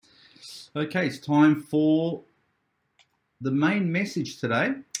Okay, it's time for the main message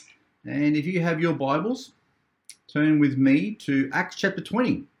today. And if you have your Bibles, turn with me to Acts chapter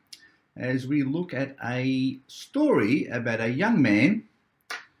 20 as we look at a story about a young man,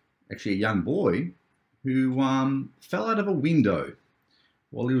 actually a young boy, who fell out of a window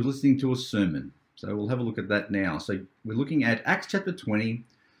while he was listening to a sermon. So we'll have a look at that now. So we're looking at Acts chapter 20,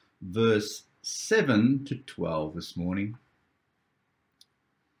 verse 7 to 12 this morning.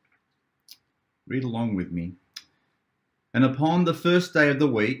 Read along with me. And upon the first day of the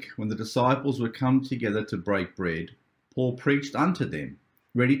week, when the disciples were come together to break bread, Paul preached unto them,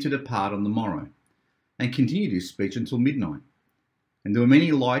 ready to depart on the morrow, and continued his speech until midnight. And there were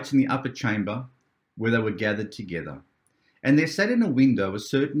many lights in the upper chamber where they were gathered together. And there sat in a window a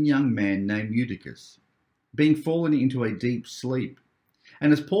certain young man named Eutychus, being fallen into a deep sleep.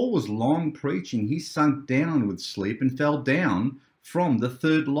 And as Paul was long preaching, he sunk down with sleep and fell down from the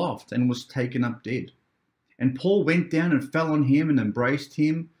third loft and was taken up dead. And Paul went down and fell on him and embraced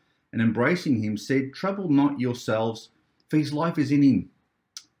him, and embracing him said, Trouble not yourselves, for his life is in him.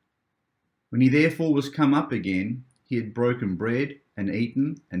 When he therefore was come up again, he had broken bread and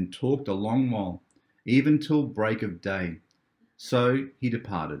eaten and talked a long while, even till break of day. So he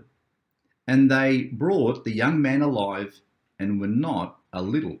departed. And they brought the young man alive and were not a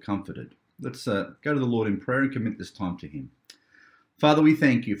little comforted. Let's go to the Lord in prayer and commit this time to him. Father, we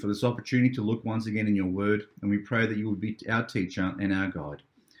thank you for this opportunity to look once again in your word, and we pray that you would be our teacher and our guide.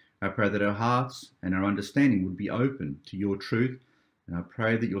 I pray that our hearts and our understanding would be open to your truth, and I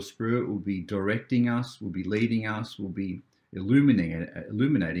pray that your Spirit will be directing us, will be leading us, will be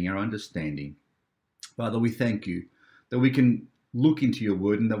illuminating our understanding. Father, we thank you that we can look into your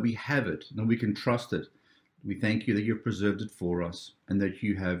word and that we have it and we can trust it. We thank you that you've preserved it for us and that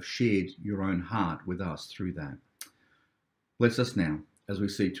you have shared your own heart with us through that. Bless us now as we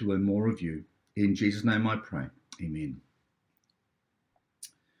seek to learn more of you. In Jesus' name I pray. Amen.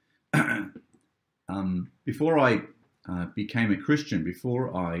 Before I became a Christian,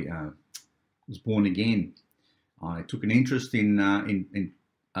 before I was born again, I took an interest in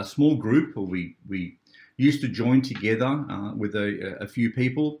a small group. We used to join together with a few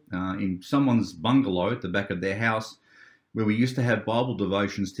people in someone's bungalow at the back of their house, where we used to have Bible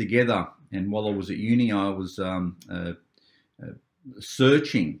devotions together. And while I was at uni, I was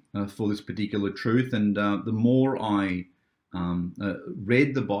searching for this particular truth, and the more I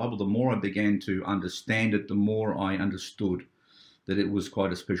read the Bible, the more I began to understand it, the more I understood that it was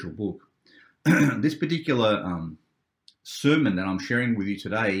quite a special book. This particular sermon that I'm sharing with you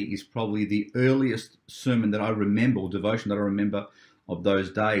today is probably the earliest sermon that I remember, or devotion that I remember of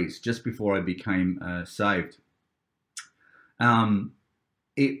those days, just before I became saved.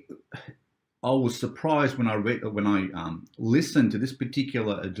 I was surprised when I listened to this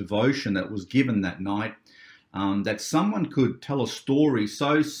particular devotion that was given that night, that someone could tell a story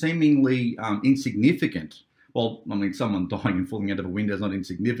so seemingly insignificant. Well, I mean, someone dying and falling out of a window is not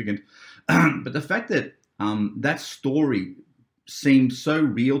insignificant, but the fact that that story seemed so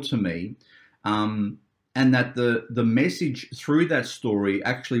real to me, and that the message through that story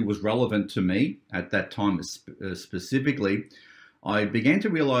actually was relevant to me at that time specifically, I began to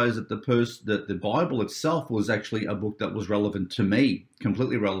realize that the Bible itself was actually a book that was relevant to me,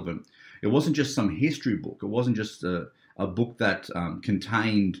 completely relevant. It wasn't just some history book. It wasn't just a book that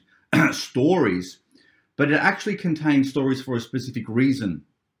contained stories, but it actually contained stories for a specific reason.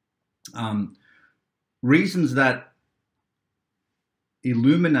 Reasons that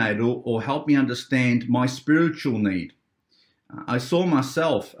illuminate or help me understand my spiritual need. I saw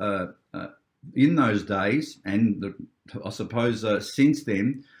myself in those days, and I suppose since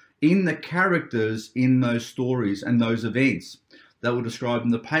then, in the characters in those stories and those events that were described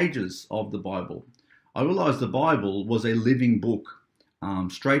in the pages of the Bible. I realized the Bible was a living book,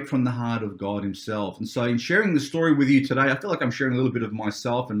 straight from the heart of God himself. And so in sharing the story with you today, I feel like I'm sharing a little bit of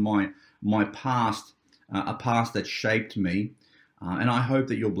myself and my past, a past that shaped me. And I hope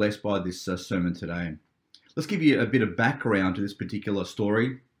that you're blessed by this sermon today. Let's give you a bit of background to this particular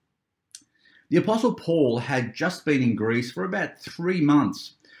story. The Apostle Paul had just been in Greece for about 3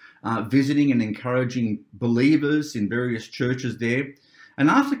 months, visiting and encouraging believers in various churches there. And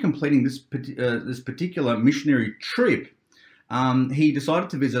after completing this particular missionary trip, he decided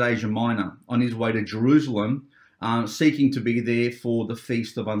to visit Asia Minor on his way to Jerusalem, seeking to be there for the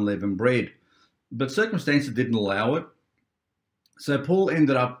Feast of Unleavened Bread. But circumstances didn't allow it. So Paul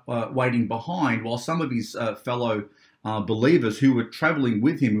ended up waiting behind while some of his fellow believers who were traveling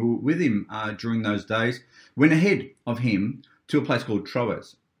with him during those days went ahead of him to a place called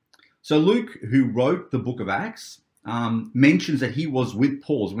Troas. So Luke, who wrote the book of Acts, mentions that he was with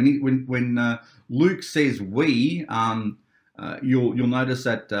Paul. When Luke says we, you'll notice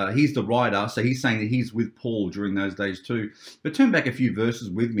that he's the writer, so he's saying that he's with Paul during those days too. But turn back a few verses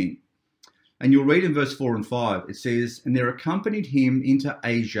with me, and you'll read in verse 4 and 5. It says, "And there accompanied him into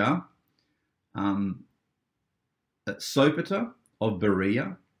Asia Sopater of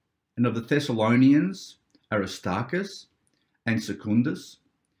Berea, and of the Thessalonians Aristarchus and Secundus,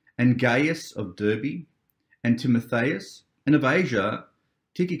 and Gaius of Derbe, and Timotheus, and of Asia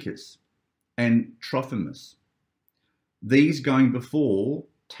Eutychus and Trophimus. These going before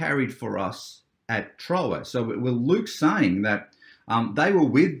tarried for us at Troas." So we're Luke saying that they were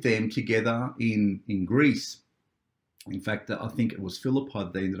with them together in Greece. In fact, I think it was Philippi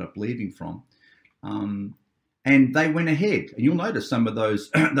they ended up leaving from. And they went ahead. And you'll notice some of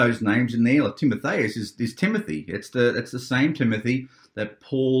those those names in there. Like Timotheus is Timothy. It's the same Timothy that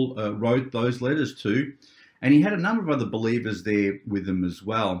Paul wrote those letters to. And he had a number of other believers there with him as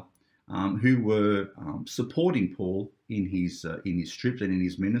well, who were supporting Paul in his trips and in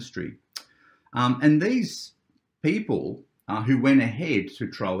his ministry. And these people who went ahead to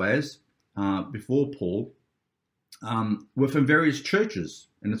Troas before Paul were from various churches,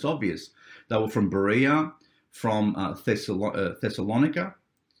 and it's obvious. They were from Berea, from Thessalonica,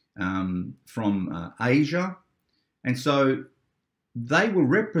 from Asia, and so they were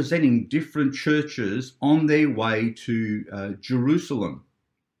representing different churches on their way to Jerusalem.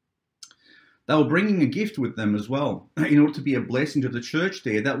 They were bringing a gift with them as well, in order to be a blessing to the church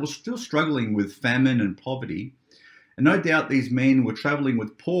there that was still struggling with famine and poverty. And no doubt these men were traveling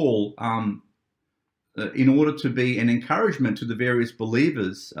with Paul in order to be an encouragement to the various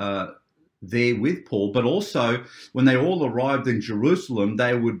believers there with Paul, but also when they all arrived in Jerusalem,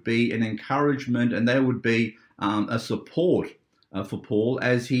 they would be an encouragement and they would be a support for Paul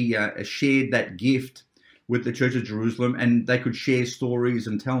as he shared that gift with the church of Jerusalem, and they could share stories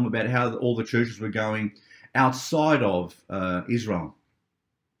and tell them about how all the churches were going outside of Israel.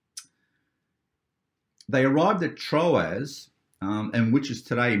 They arrived at Troas, and which is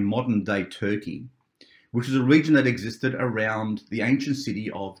today modern-day Turkey, which is a region that existed around the ancient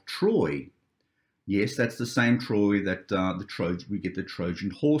city of Troy. Yes, that's the same Troy that we get the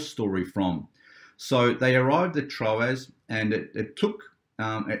Trojan horse story from. So they arrived at Troas, and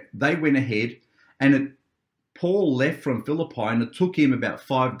they went ahead, and Paul left from Philippi, and it took him about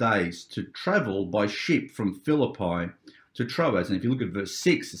 5 days to travel by ship from Philippi to Troas. And if you look at verse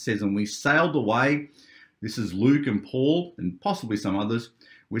 6, it says, "And we sailed away," this is Luke and Paul, and possibly some others,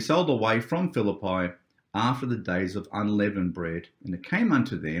 "we sailed away from Philippi after the days of unleavened bread, and it came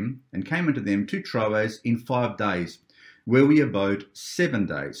unto them to Troas in 5 days, where we abode 7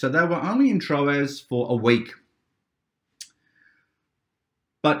 days." So they were only in Troas for a week.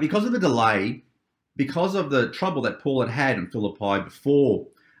 But because of the delay, because of the trouble that Paul had in Philippi before,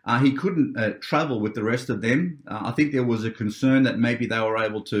 he couldn't travel with the rest of them. I think there was a concern that maybe they were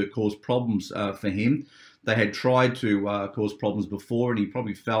able to cause problems for him. They had tried to cause problems before, and he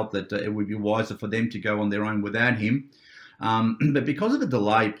probably felt that it would be wiser for them to go on their own without him. But because of the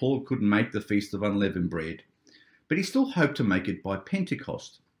delay, Paul couldn't make the Feast of Unleavened Bread. But he still hoped to make it by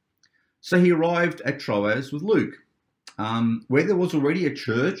Pentecost. So he arrived at Troas with Luke, where there was already a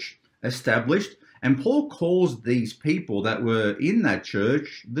church established. And Paul calls these people that were in that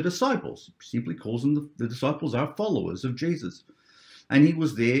church the disciples. He simply calls them the disciples are followers of Jesus. And he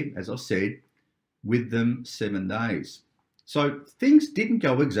was there, as I said, with them 7 days. So things didn't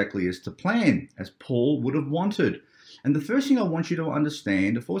go exactly as to plan, as Paul would have wanted. And the first thing I want you to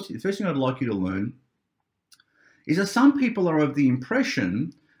understand, the first thing I'd like you to learn, is that some people are of the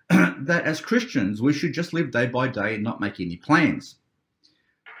impression that as Christians, we should just live day by day and not make any plans.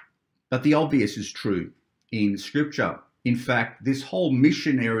 But the obvious is true in Scripture. In fact, this whole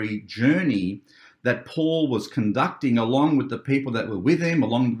missionary journey that Paul was conducting, along with the people that were with him,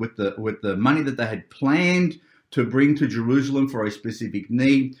 along with the money that they had planned to bring to Jerusalem for a specific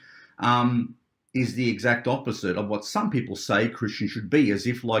need, is the exact opposite of what some people say Christians should be. As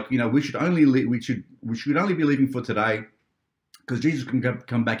if, like, we should only be living for today, because Jesus can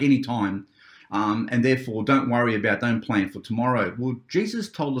come back any time. And therefore, don't plan for tomorrow. Well, Jesus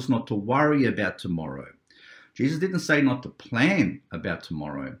told us not to worry about tomorrow. Jesus didn't say not to plan about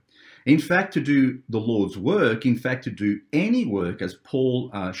tomorrow. In fact, to do the Lord's work, in fact, to do any work, as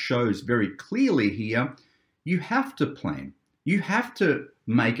Paul shows very clearly here, you have to plan. You have to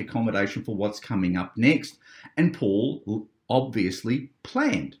make accommodation for what's coming up next. And Paul obviously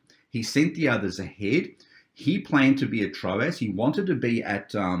planned. He sent the others ahead. He planned to be at Troas. He wanted to be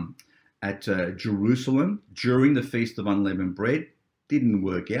at Jerusalem during the Feast of Unleavened Bread. Didn't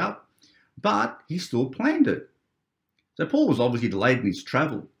work out, but he still planned it. So Paul was obviously delayed in his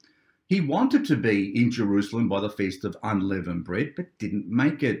travel. He wanted to be in Jerusalem by the Feast of Unleavened Bread, but didn't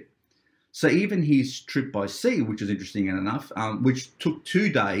make it. So even his trip by sea, which is interesting enough, which took 2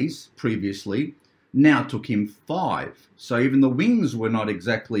 days previously, now took him 5. So even the winds were not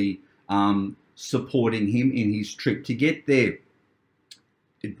exactly supporting him in his trip to get there.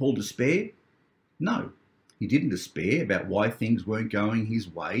 Did Paul despair? No, he didn't despair about why things weren't going his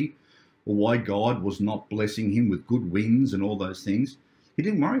way or why God was not blessing him with good winds and all those things. He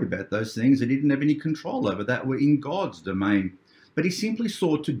didn't worry about those things that he didn't have any control over, that were in God's domain. But he simply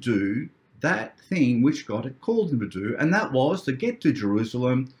sought to do that thing which God had called him to do, and that was to get to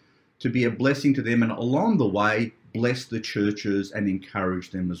Jerusalem, to be a blessing to them, and along the way, bless the churches and encourage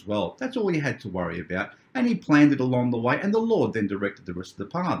them as well. That's all he had to worry about, and he planned it along the way, and the Lord then directed the rest of the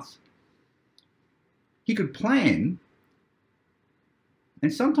paths. He could plan,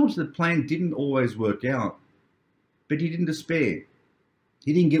 and sometimes the plan didn't always work out, but he didn't despair.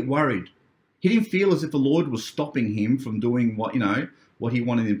 He didn't get worried. He didn't feel as if the Lord was stopping him from doing what he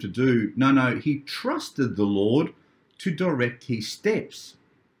wanted him to do. No, he trusted the Lord to direct his steps.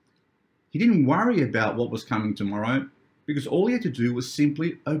 He didn't worry about what was coming tomorrow because all he had to do was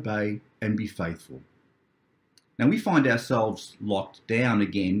simply obey and be faithful. Now we find ourselves locked down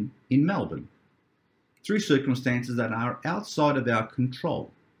again in Melbourne through circumstances that are outside of our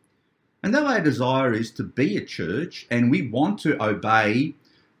control. And though our desire is to be a church and we want to obey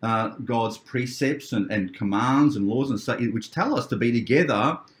God's precepts and commands and laws and so, which tell us to be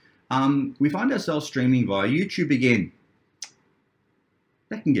together, we find ourselves streaming via YouTube again.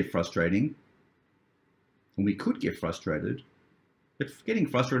 That can get frustrating, and we could get frustrated, but getting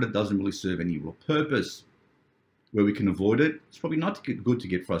frustrated doesn't really serve any real purpose. Where we can avoid it, it's probably not good to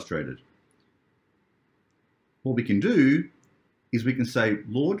get frustrated. What we can do is we can say,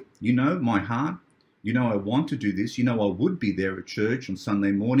 Lord, you know my heart. You know I want to do this. You know I would be there at church on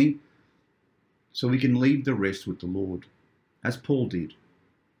Sunday morning. So we can leave the rest with the Lord, as Paul did.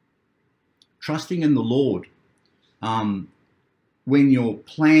 Trusting in the Lord when your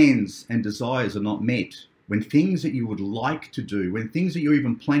plans and desires are not met, when things that you would like to do, when things that you're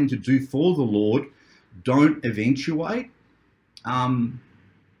even planning to do for the Lord don't eventuate, will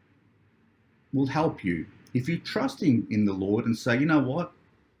help you. If you're trusting in the Lord and say, you know what,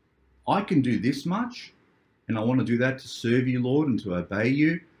 I can do this much, and I want to do that to serve you, Lord, and to obey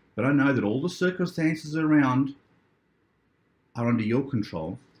you, but I know that all the circumstances around are under your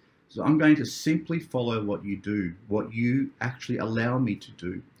control, so I'm going to simply follow what you do, what you actually allow me to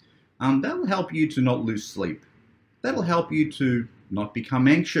do. That'll help you to not lose sleep. That'll help you to not become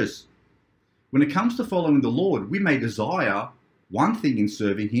anxious. When it comes to following the Lord, we may desire one thing in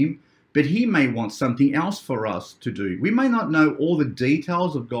serving him, but he may want something else for us to do. We may not know all the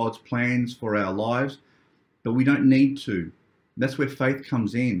details of God's plans for our lives, but we don't need to. That's where faith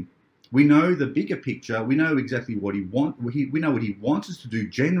comes in. We know the bigger picture. We know exactly what he wants. We know what he wants us to do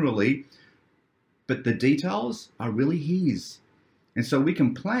generally, but the details are really his. And so we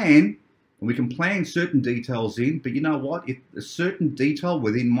can plan, and we can plan certain details in, but you know what? If a certain detail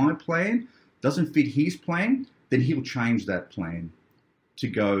within my plan doesn't fit his plan, then he'll change that plan to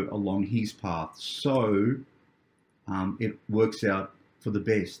go along his path. So it works out for the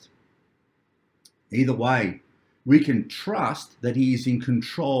best. Either way, we can trust that he is in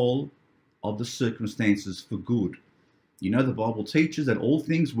control of the circumstances for good. You know, the Bible teaches that all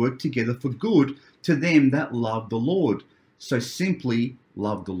things work together for good to them that love the Lord. So simply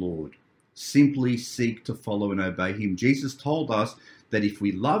love the Lord. Simply seek to follow and obey him. Jesus told us that if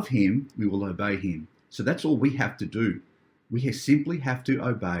we love him, we will obey him. So that's all we have to do. We simply have to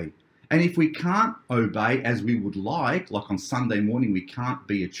obey. And if we can't obey as we would like on Sunday morning, we can't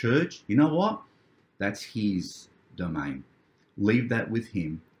be a church, you know what? That's his domain. Leave that with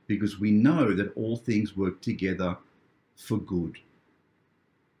him, because we know that all things work together for good.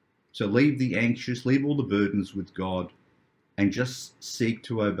 So leave the anxious, leave all the burdens with God, and just seek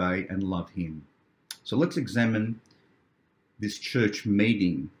to obey and love him. So let's examine this church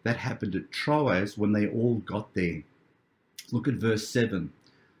meeting that happened at Troas when they all got there. Look at verse 7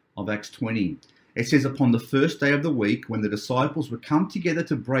 of Acts 20. It says, upon the first day of the week, when the disciples were come together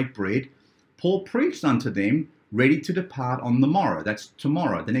to break bread, Paul preached unto them, ready to depart on the morrow. That's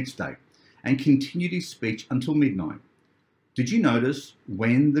tomorrow, the next day, and continued his speech until midnight. Did you notice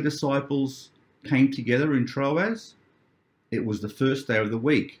when the disciples came together in Troas? It was the first day of the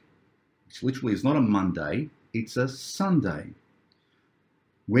week. Which literally is not a Monday, it's a Sunday.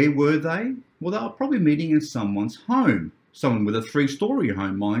 Where were they? Well, they were probably meeting in someone's home. Someone with a 3-story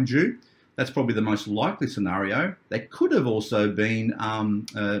home, mind you. That's probably the most likely scenario. They could have also been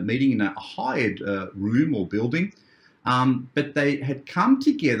meeting in a hired room or building. But they had come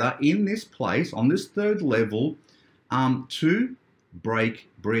together in this place, on this third level, to break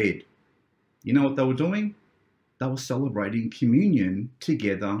bread. You know what they were doing? They were celebrating communion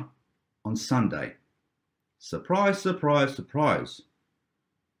together on Sunday. Surprise, surprise, surprise.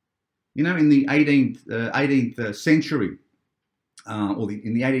 You know, in the 18th century,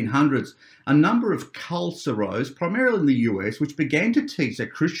 in the 1800s, a number of cults arose, primarily in the US, which began to teach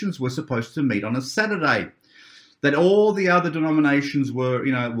that Christians were supposed to meet on a Saturday. That all the other denominations were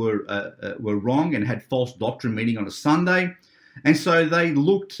wrong and had false doctrine meeting on a Sunday. And so they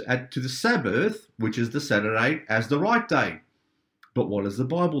looked to the Sabbath, which is the Saturday, as the right day. But what does the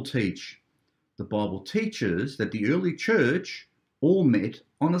Bible teach? The Bible teaches that the early church all met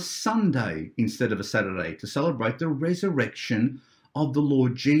on a Sunday instead of a Saturday to celebrate the resurrection of the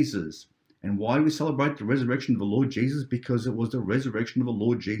Lord Jesus. And why do we celebrate the resurrection of the Lord Jesus? Because it was the resurrection of the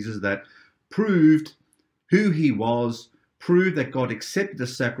Lord Jesus that proved who he was, proved that God accepted the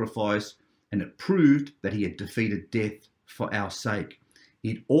sacrifice, and it proved that he had defeated death for our sake.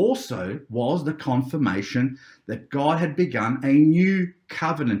 It also was the confirmation that God had begun a new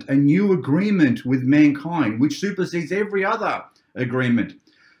covenant, a new agreement with mankind, which supersedes every other agreement.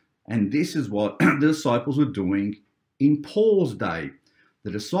 And this is what the disciples were doing in Paul's day.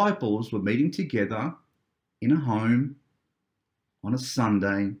 The disciples were meeting together in a home on a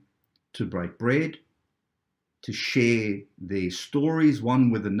Sunday to break bread, to share their stories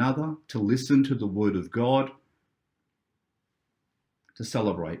one with another, to listen to the word of God, to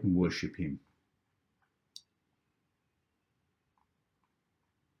celebrate and worship him.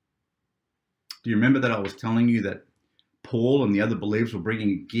 Do you remember that I was telling you that Paul and the other believers were bringing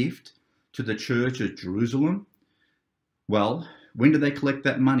a gift to the church at Jerusalem? Well, when do they collect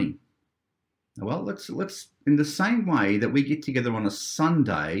that money? Well, let's in the same way that we get together on a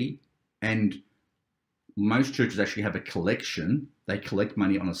Sunday, and most churches actually have a collection. They collect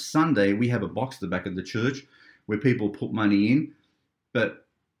money on a Sunday. We have a box at the back of the church where people put money in. But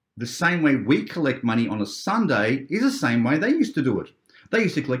the same way we collect money on a Sunday is the same way they used to do it. They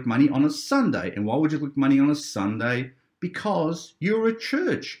used to collect money on a Sunday. And why would you collect money on a Sunday? Because you're a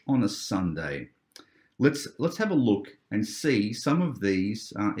church on a Sunday. Let's have a look and see some of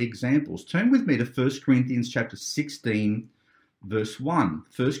these examples. Turn with me to 1 Corinthians chapter 16, verse 1.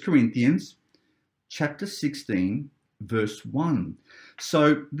 1 Corinthians chapter 16, verse 1.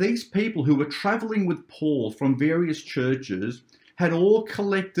 So these people who were traveling with Paul from various churches had all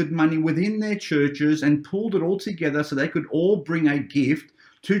collected money within their churches and pulled it all together so they could all bring a gift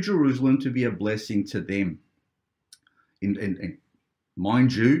to Jerusalem to be a blessing to them. And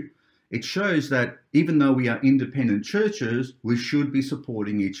mind you, it shows that even though we are independent churches, we should be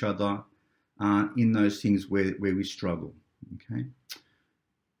supporting each other in those things where we struggle. Okay.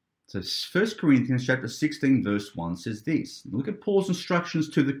 So 1 Corinthians chapter 16, verse 1 says this. Look at Paul's instructions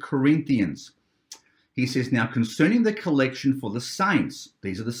to the Corinthians. He says, now concerning the collection for the saints,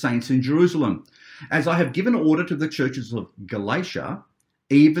 these are the saints in Jerusalem, as I have given order to the churches of Galatia,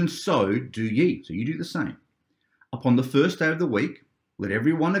 even so do ye. So you do the same. Upon the first day of the week, let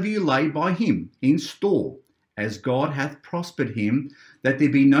every one of you lay by him in store, as God hath prospered him, that there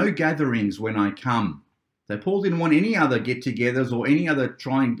be no gatherings when I come. So Paul didn't want any other get-togethers or any other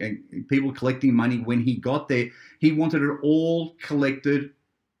people collecting money when he got there. He wanted it all collected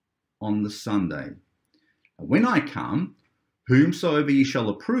on the Sunday. When I come, whomsoever ye shall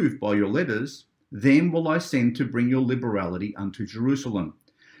approve by your letters, them will I send to bring your liberality unto Jerusalem.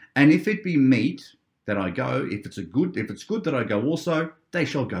 And if it be meet that I go, if it's good that I go also, they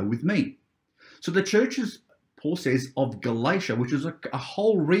shall go with me. So the churches, Paul says, of Galatia, which is a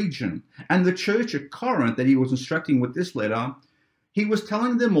whole region, and the church at Corinth that he was instructing with this letter, he was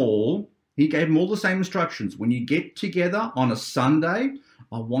telling them all, he gave them all the same instructions. When you get together on a Sunday,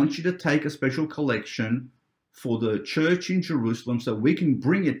 I want you to take a special collection for the church in Jerusalem so we can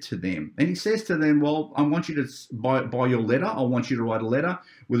bring it to them. And he says to them, well, I want you to, by your letter, I want you to write a letter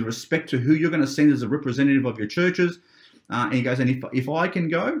with respect to who you're going to send as a representative of your churches. And he goes, and if I can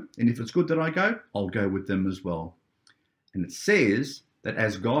go, and if it's good that I go, I'll go with them as well. And it says that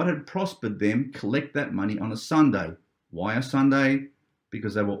as God had prospered them, collect that money on a Sunday. Why a Sunday?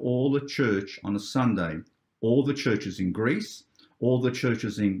 Because they were all a church on a Sunday. All the churches in Greece, all the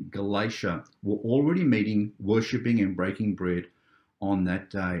churches in Galatia were already meeting, worshipping and breaking bread on that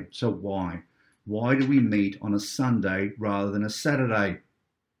day. So why? Why do we meet on a Sunday rather than a Saturday?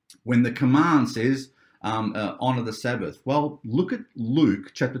 When the command says, honor the Sabbath. Well, look at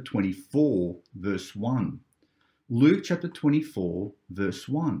Luke chapter 24, verse 1. Luke chapter 24, verse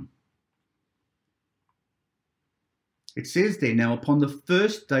 1. It says there, now upon the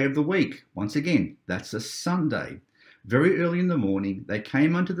first day of the week, once again, that's a Sunday, Very early in the morning, they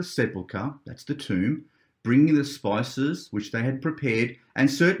came unto the sepulchre, that's the tomb, bringing the spices which they had prepared,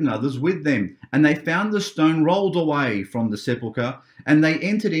 and certain others with them. And they found the stone rolled away from the sepulchre, and they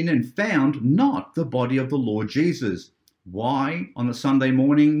entered in and found not the body of the Lord Jesus. Why on a Sunday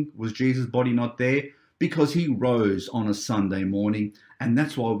morning was Jesus' body not there? Because he rose on a Sunday morning, and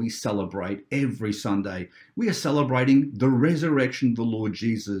that's why we celebrate every Sunday. We are celebrating the resurrection of the Lord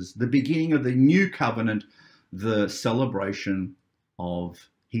Jesus, the beginning of the new covenant, the celebration of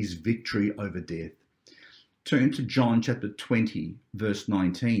his victory over death. Turn to John chapter 20, verse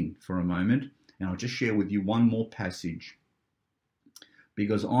 19 for a moment, and I'll just share with you one more passage.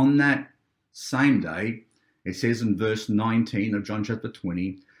 Because on that same day, it says in verse 19 of John chapter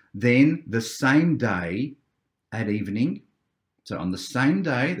 20, then the same day at evening, so on the same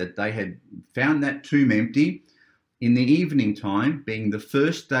day that they had found that tomb empty, in the evening time, being the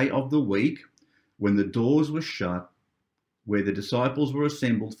first day of the week, when the doors were shut, where the disciples were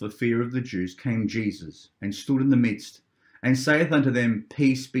assembled for fear of the Jews, came Jesus and stood in the midst, and saith unto them,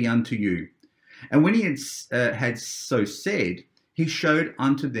 Peace be unto you. And when he had so said, he showed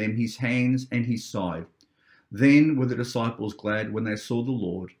unto them his hands and his side. Then were the disciples glad when they saw the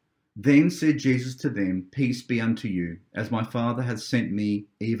Lord. Then said Jesus to them, Peace be unto you. As my Father hath sent me,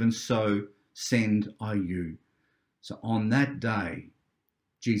 even so send I you. So on that day,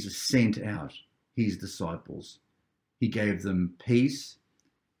 Jesus sent out his disciples. He gave them peace,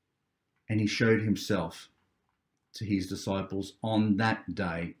 and he showed himself to his disciples on that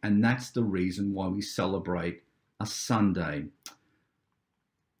day. And that's the reason why we celebrate a Sunday.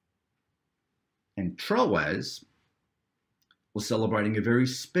 And Troas was celebrating a very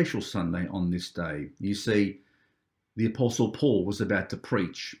special Sunday on this day. You see, the Apostle Paul was about to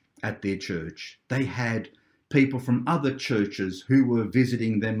preach at their church. They had people from other churches who were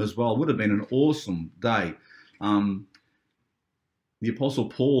visiting them as well. It would have been an awesome day. The Apostle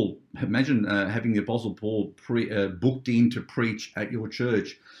Paul, imagine having the Apostle Paul booked in to preach at your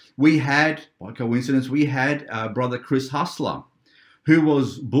church. We had, by coincidence, Brother Chris Hustler, who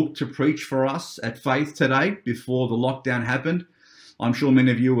was booked to preach for us at Faith today before the lockdown happened. I'm sure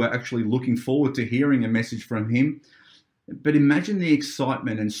many of you were actually looking forward to hearing a message from him. But imagine the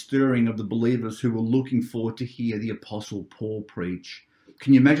excitement and stirring of the believers who were looking forward to hear the Apostle Paul preach.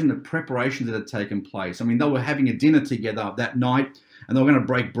 Can you imagine the preparations that had taken place? I mean, they were having a dinner together that night, and they were going to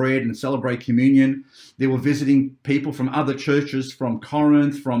break bread and celebrate communion. They were visiting people from other churches, from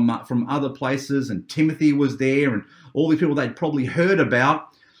Corinth, from other places, and Timothy was there, and all these people they'd probably heard about,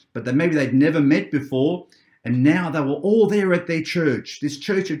 but that maybe they'd never met before. And now they were all there at their church, this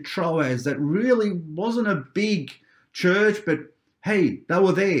church at Troas that really wasn't a big church, but hey, they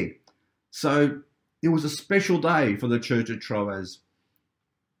were there. So it was a special day for the church at Troas.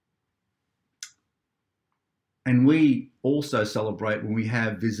 And we also celebrate when we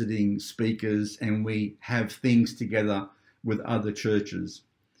have visiting speakers and we have things together with other churches.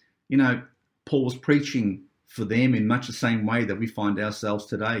 You know, Paul was preaching for them in much the same way that we find ourselves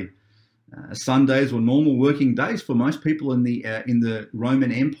today. Sundays were normal working days for most people in the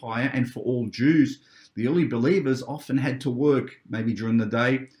Roman Empire, and for all Jews. The early believers often had to work maybe during the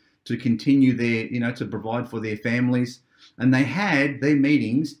day to continue to provide for their families. And they had their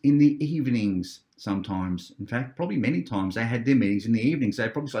meetings in the evenings sometimes. In fact, probably many times they had their meetings in the evenings. They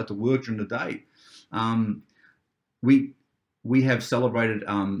probably started to work during the day. We have celebrated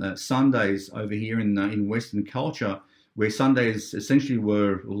Sundays over here in Western culture, where Sundays essentially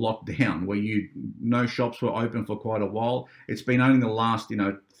were locked down, where no shops were open for quite a while. It's been only the last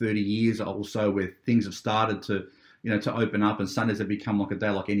 30 years or so where things have started to open up, and Sundays have become like a day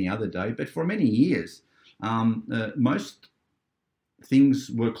like any other day. But for many years, most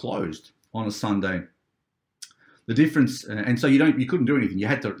things were closed on a Sunday. The difference, and so you couldn't do anything. You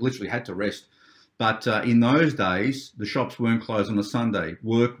literally had to rest. But in those days, the shops weren't closed on a Sunday.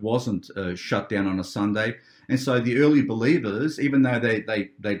 Work wasn't shut down on a Sunday. And so the early believers, even though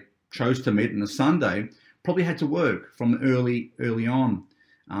they chose to meet on a Sunday, probably had to work from early on.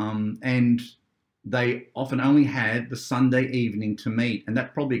 And they often only had the Sunday evening to meet. And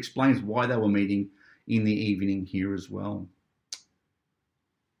that probably explains why they were meeting in the evening here as well.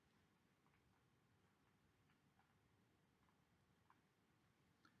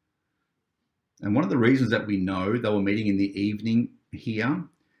 And one of the reasons that we know they were meeting in the evening here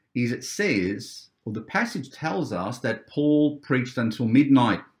is it says, or the passage tells us, that Paul preached until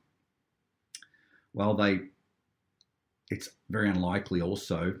midnight. Well, it's very unlikely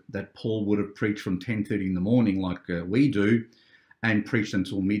also that Paul would have preached from 10:30 in the morning like we do and preached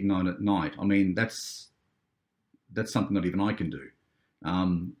until midnight at night. I mean, that's something not even I can do.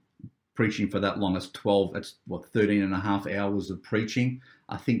 preaching for that long. That's 12, that's what, 13 and a half hours of preaching.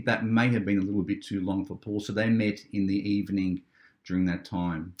 I think that may have been a little bit too long for Paul. So they met in the evening during that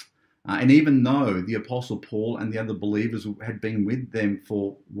time. And even though the Apostle Paul and the other believers had been with them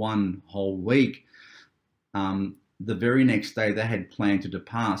for one whole week, the very next day they had planned to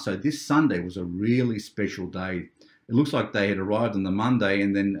depart. So this Sunday was a really special day. It looks like they had arrived on the Monday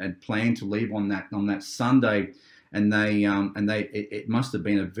and then had planned to leave on that Sunday. And it must have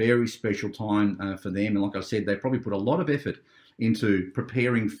been a very special time for them. And like I said, they probably put a lot of effort into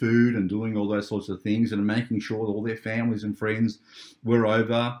preparing food and doing all those sorts of things and making sure that all their families and friends were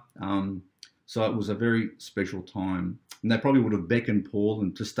over. So it was a very special time. And they probably would have beckoned Paul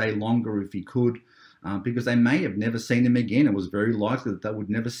and to stay longer if he could, because they may have never seen him again. It was very likely that they would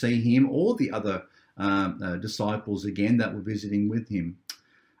never see him or the other disciples again that were visiting with him.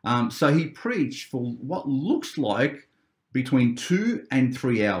 So he preached for what looks like between 2 and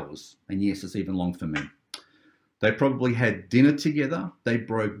 3 hours. And yes, it's even long for me. They probably had dinner together. They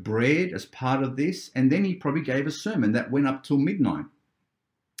broke bread as part of this. And then he probably gave a sermon that went up till midnight.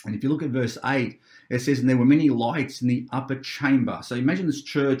 And if you look at verse 8, it says, and there were many lights in the upper chamber. So imagine this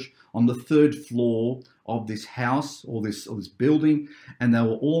church on the 3rd floor of this house or this building, and they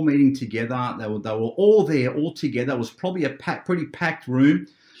were all meeting together. They were all there, all together. It was probably a pretty packed room.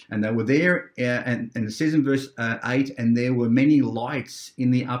 And they were there, and it says in verse 8, and there were many lights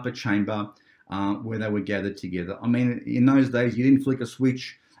in the upper chamber where they were gathered together. I mean, in those days, you didn't flick a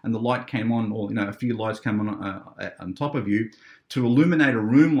switch and the light came on, or a few lights came on top of you. To illuminate a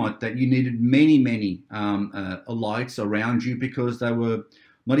room like that, you needed many lights around you, because they were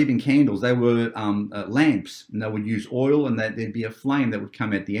not even candles. They were lamps, and they would use oil, and there'd be a flame that would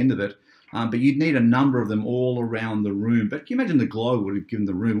come at the end of it. But you'd need a number of them all around the room. But can you imagine the glow would have given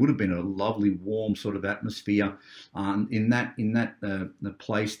the room? It would have been a lovely, warm sort of atmosphere in that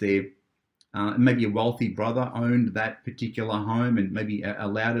place there. Maybe a wealthy brother owned that particular home and maybe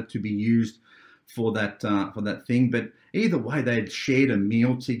allowed it to be used for that thing. But either way, they had shared a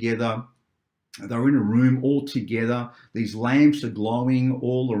meal together. They were in a room all together. These lamps are glowing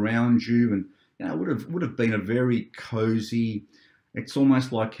all around you, and it would have been a very cozy. It's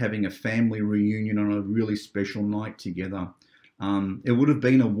almost like having a family reunion on a really special night together. It would have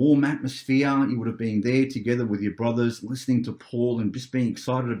been a warm atmosphere. You would have been there together with your brothers, listening to Paul and just being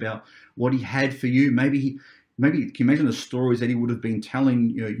excited about what he had for you. Maybe can you imagine the stories that he would have been telling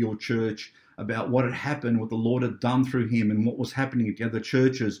your church about what had happened, what the Lord had done through him, and what was happening at the other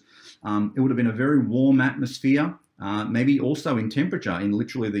churches. It would have been a very warm atmosphere. Maybe also in temperature, in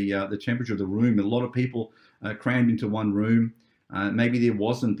literally the temperature of the room. A lot of people crammed into one room. Maybe there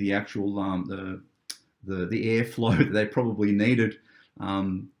wasn't the actual the airflow that they probably needed,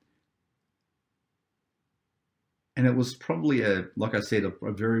 and it was probably like I said,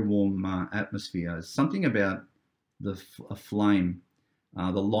 a very warm atmosphere. Something about a flame,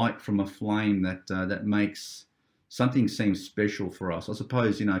 the light from a flame that makes something seem special for us. I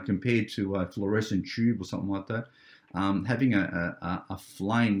suppose compared to a fluorescent tube or something like that. Having a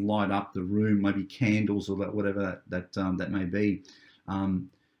flame light up the room, maybe candles or whatever that may be,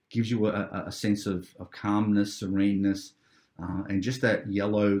 gives you a sense of calmness, sereneness, and just that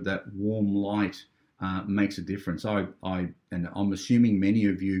yellow, that warm light makes a difference. And I'm assuming many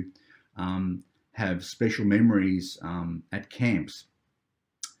of you have special memories at camps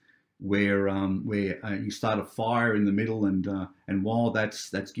where you start a fire in the middle, and while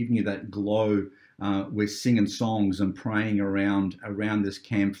that's giving you that glow, we're singing songs and praying around this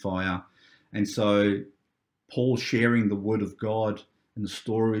campfire. And so Paul sharing the word of God and the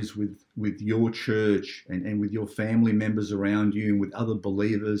stories with your church and with your family members around you and with other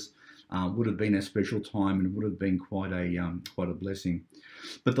believers would have been a special time, and would have been quite a blessing.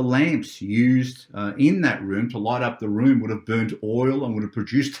 But the lamps used in that room to light up the room would have burnt oil and would have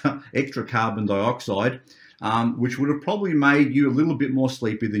produced extra carbon dioxide, which would have probably made you a little bit more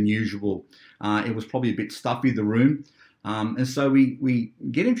sleepy than usual. It was probably a bit stuffy, the room. And so we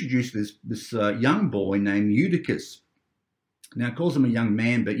get introduced to this young boy named Eutychus. Now, it calls him a young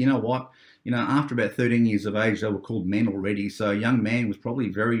man, but you know what? After about 13 years of age, they were called men already. So a young man was probably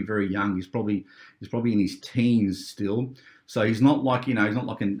very, very young. He's probably in his teens still. So he's not like, he's not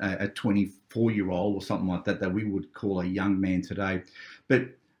like a 24-year-old or something like that we would call a young man today. But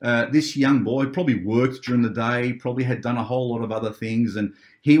this young boy probably worked during the day, probably had done a whole lot of other things. And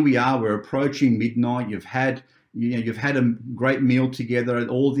here we are, we're approaching midnight. You've had a great meal together.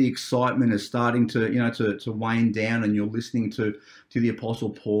 All the excitement is starting to wane down, and you're listening to the Apostle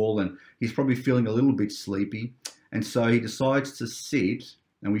Paul, and he's probably feeling a little bit sleepy. And so he decides to sit,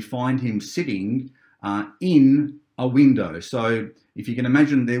 and we find him sitting in a window. So if you can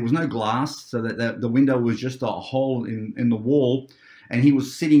imagine, there was no glass, so that the window was just a hole in the wall, and he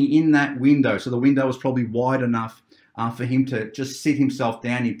was sitting in that window. So the window was probably wide enough for him to just sit himself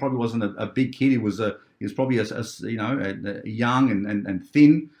down. He probably wasn't a big kid. He was probably a young and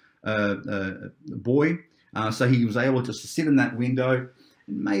thin boy. So he was able to sit in that window.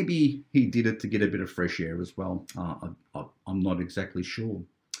 Maybe he did it to get a bit of fresh air as well. I'm not exactly sure.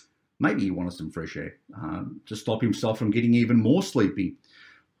 Maybe he wanted some fresh air to stop himself from getting even more sleepy.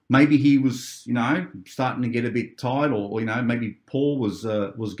 Maybe he was, starting to get a bit tired, or maybe Paul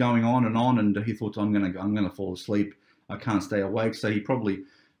was going on, and he thought, I'm gonna fall asleep. I can't stay awake. So he probably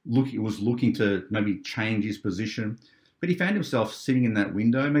was looking to maybe change his position, but he found himself sitting in that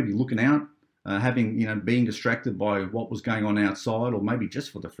window, maybe looking out, being distracted by what was going on outside, or maybe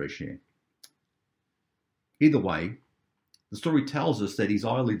just for the fresh air. Either way, the story tells us that his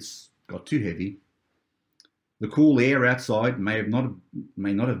eyelids got too heavy. The cool air outside may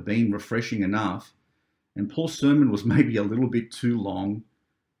not have been refreshing enough, and Paul's sermon was maybe a little bit too long,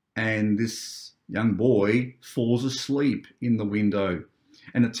 and this young boy falls asleep in the window.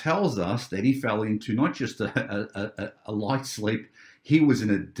 And it tells us that he fell into not just a light sleep, he was in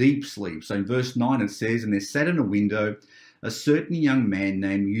a deep sleep. So in verse 9 it says, "And there sat in a window a certain young man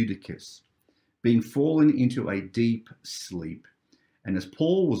named Eutychus, being fallen into a deep sleep. And as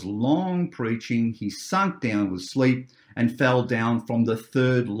Paul was long preaching, he sunk down with sleep and fell down from the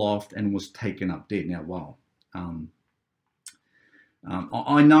third loft and was taken up dead." Now, wow.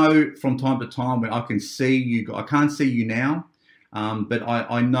 I know from time to time where I can see you. I can't see you now, but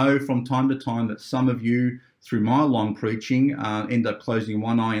I know from time to time that some of you, through my long preaching, end up closing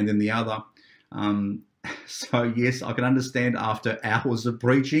one eye and then the other. So yes, I can understand after hours of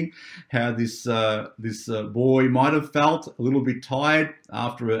preaching how this boy might have felt a little bit tired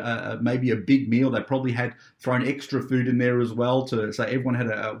after maybe a big meal. They probably had thrown extra food in there as well, so everyone had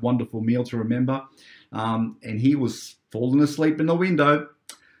a wonderful meal to remember. And he was falling asleep in the window.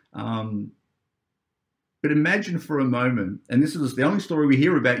 But imagine for a moment, and this is the only story we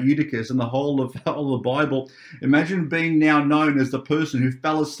hear about Eutychus in the whole of the Bible. Imagine being now known as the person who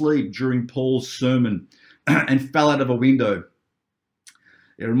fell asleep during Paul's sermon and fell out of a window.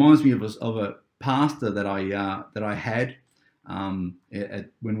 It reminds me of a pastor that I had when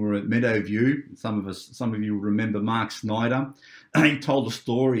we were at Meadowview. Some of you remember Mark Snyder. He told a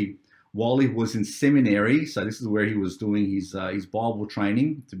story while he was in seminary. So this is where he was doing his Bible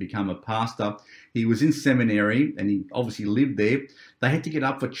training to become a pastor. He was in seminary and he obviously lived there. They had to get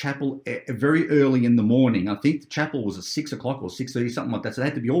up for chapel very early in the morning. I think the chapel was at 6 o'clock or 6:30, something like that. So they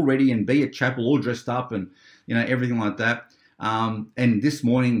had to be all ready and be at chapel, all dressed up and everything like that. And this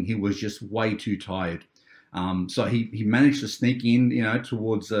morning he was just way too tired. So he managed to sneak in,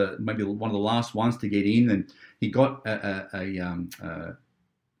 towards maybe one of the last ones to get in, and he got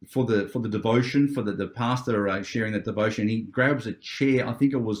for the devotion, for the pastor sharing that devotion, he grabs a chair. I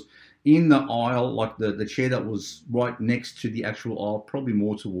think it was in the aisle, like the chair that was right next to the actual aisle, probably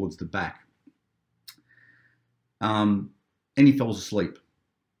more towards the back. And he falls asleep.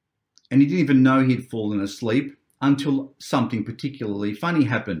 And he didn't even know he'd fallen asleep until something particularly funny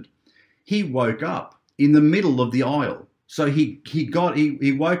happened. He woke up in the middle of the aisle. So he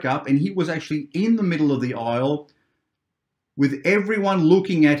woke up and he was actually in the middle of the aisle with everyone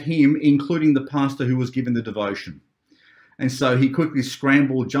looking at him, including the pastor who was giving the devotion. And so he quickly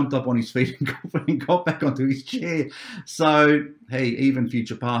scrambled, jumped up on his feet and got back onto his chair. So, hey, even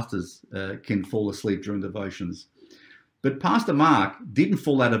future pastors can fall asleep during devotions. But Pastor Mark didn't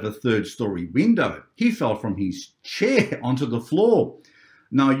fall out of a third-story window. He fell from his chair onto the floor.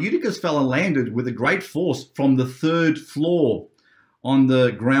 Now, Eutychus fell and landed with a great force from the third floor on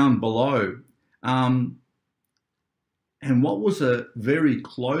the ground below. And what was a very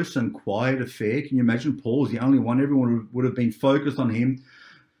close and quiet affair, can you imagine? Paul was the only one. Everyone would have been focused on him,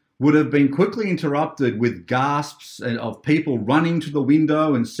 would have been quickly interrupted with gasps of people running to the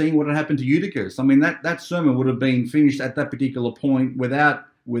window and seeing what had happened to Eutychus. I mean, that sermon would have been finished at that particular point without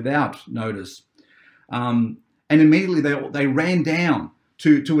notice. And immediately they ran down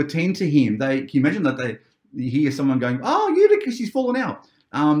to attend to him. Can you imagine that you hear someone going, "Oh, Eutychus, he's fallen out."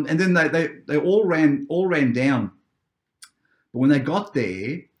 And then they all ran down. But when they got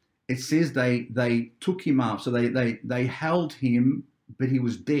there, it says they took him up. So they held him, but he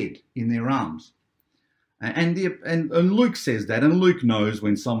was dead in their arms. And Luke says that, and Luke knows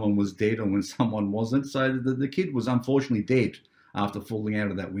when someone was dead and when someone wasn't. So the kid was unfortunately dead after falling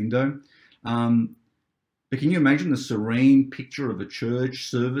out of that window. But can you imagine the serene picture of a church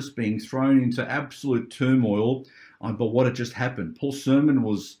service being thrown into absolute turmoil by what had just happened? Paul's sermon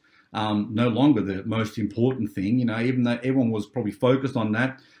was no longer the most important thing, even though everyone was probably focused on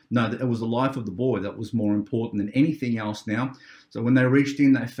that. No, it was the life of the boy that was more important than anything else now. So when they reached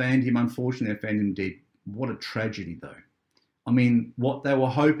in, they found him, unfortunately, they found him dead. What a tragedy, though. I mean, what they were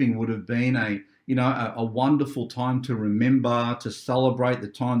hoping would have been a wonderful time to remember, to celebrate the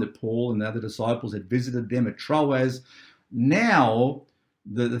time that Paul and the other disciples had visited them at Troas. Now,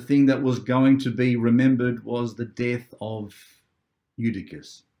 the thing that was going to be remembered was the death of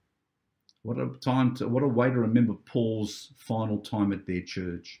Eutychus. What a way to remember Paul's final time at their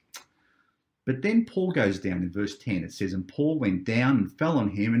church. But then Paul goes down in verse 10. It says, "And Paul went down and fell on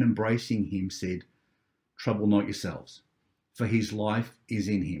him, and embracing him said, 'Trouble not yourselves, for his life is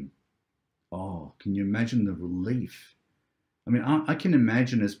in him.'" Oh, can you imagine the relief? I mean, I can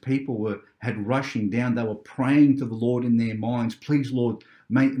imagine as people had rushing down, they were praying to the Lord in their minds, "Please, Lord,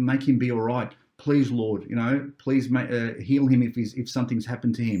 make him be all right. Please, Lord, please heal him if something's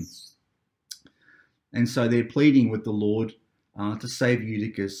happened to him." And so they're pleading with the Lord to save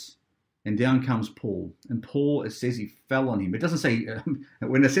Eutychus. And down comes Paul. And Paul, it says he fell on him. It doesn't say,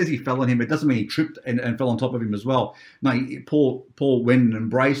 when it says he fell on him, it doesn't mean he tripped and fell on top of him as well. No, Paul went and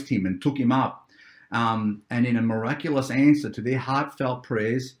embraced him and took him up. And in a miraculous answer to their heartfelt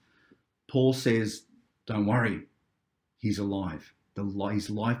prayers, Paul says, "Don't worry, he's alive. His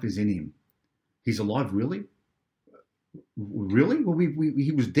life is in him." He's alive, really? Really? Well,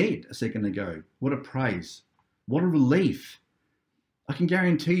 he was dead a second ago. What a praise. What a relief. I can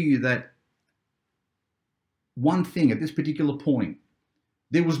guarantee you that one thing at this particular point,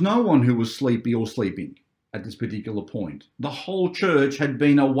 there was no one who was sleepy or sleeping at this particular point. The whole church had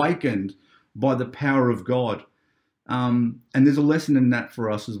been awakened by the power of God. And there's a lesson in that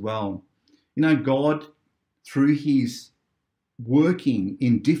for us as well. God, through his working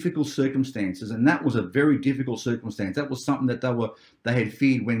in difficult circumstances, and that was a very difficult circumstance. That was something that they had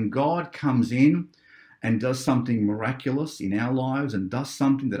feared. When God comes in and does something miraculous in our lives and does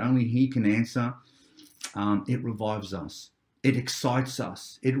something that only he can answer, it revives us. It excites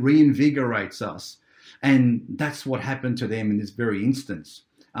us. It reinvigorates us. And that's what happened to them in this very instance.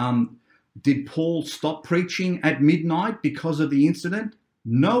 Did Paul stop preaching at midnight because of the incident?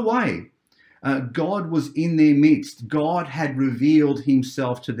 No way. God was in their midst. God had revealed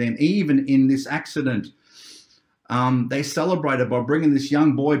himself to them, even in this accident. They celebrated by bringing this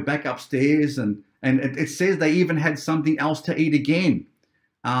young boy back upstairs, and it says they even had something else to eat again.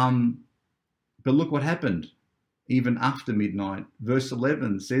 But look what happened even after midnight. Verse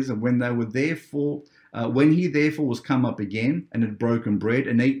 11 says, "And when he therefore was come up again and had broken bread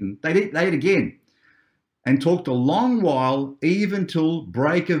and eaten," they ate again, "and talked a long while, even till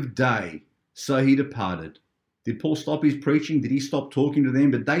break of day. So he departed." Did Paul stop his preaching? Did he stop talking to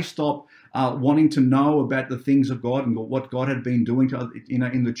them? Did they stop wanting to know about the things of God and what God had been doing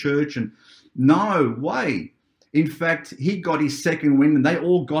in the church? And no way. In fact, he got his second wind, and they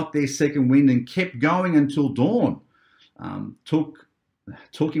all got their second wind and kept going until dawn.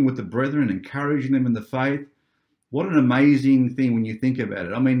 Talking with the brethren, encouraging them in the faith. What an amazing thing when you think about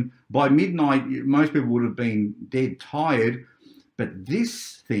it. I mean, by midnight, most people would have been dead tired, but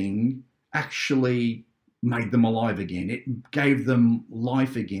this thing actually made them alive again. It gave them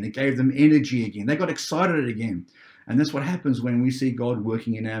life again. It gave them energy again. They got excited again. And that's what happens when we see God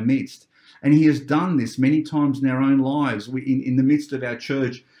working in our midst. And he has done this many times in our own lives, in the midst of our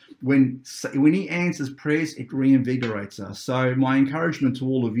church. When he answers prayers, it reinvigorates us. So my encouragement to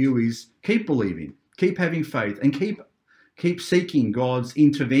all of you is keep believing, keep having faith, and keep seeking God's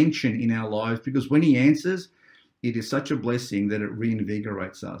intervention in our lives, because when he answers, it is such a blessing that it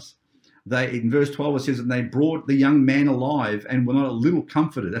reinvigorates us. In verse 12, it says that they brought the young man alive and were not a little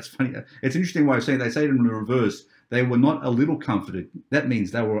comforted. That's funny. It's an interesting way of saying it. They say it in the reverse. They were not a little comforted. That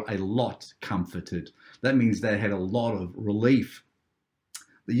means they were a lot comforted. That means they had a lot of relief.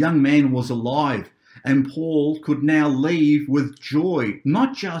 The young man was alive, and Paul could now leave with joy.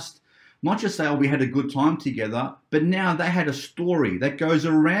 Not just say, "Oh, we had a good time together," but now they had a story that goes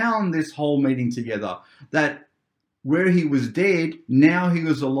around this whole meeting together, that where he was dead, now he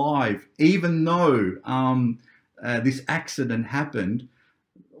was alive. Even though this accident happened,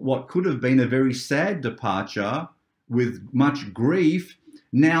 what could have been a very sad departure with much grief,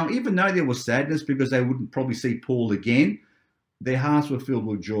 now, even though there was sadness because they wouldn't probably see Paul again, their hearts were filled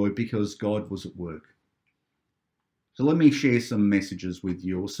with joy because God was at work. So let me share some messages with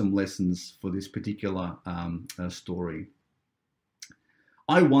you, or some lessons for this particular story.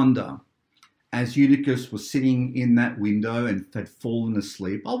 I wonder, as Eutychus was sitting in that window and had fallen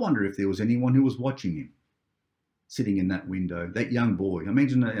asleep, I wonder if there was anyone who was watching him sitting in that window, that young boy.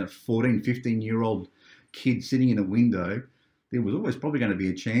 Imagine a 14, 15-year-old kid sitting in a window. there was always probably going to be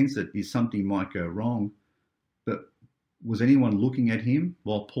a chance that something might go wrong. But was anyone looking at him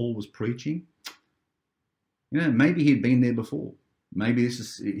while Paul was preaching? Maybe he'd been there before. Maybe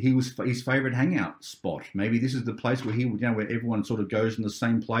he was his favourite hangout spot. Maybe this is the place where where everyone sort of goes in the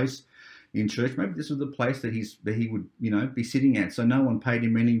same place in church. Maybe this was the place that he would, be sitting at. So no one paid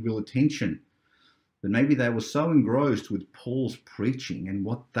him any real attention. But maybe they were so engrossed with Paul's preaching and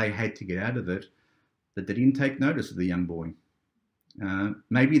what they had to get out of it that they didn't take notice of the young boy.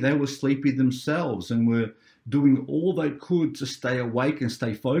 Maybe they were sleepy themselves and were doing all they could to stay awake and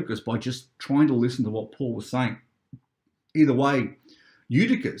stay focused by just trying to listen to what Paul was saying. Either way,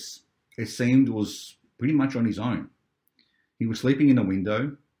 Eutychus, it seemed, was pretty much on his own. He was sleeping in a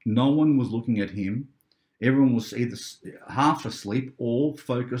window. No one was looking at him. Everyone was either half asleep or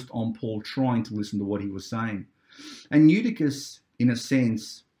focused on Paul, trying to listen to what he was saying. And Eutychus, in a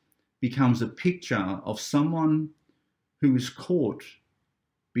sense, becomes a picture of someone who is caught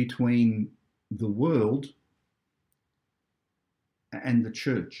between the world and the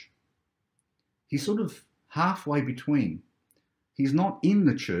church. He's sort of halfway between. He's not in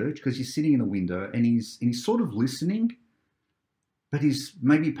the church because he's sitting in a window and he's sort of listening, but he's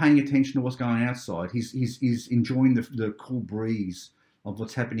maybe paying attention to what's going on outside. He's enjoying the cool breeze of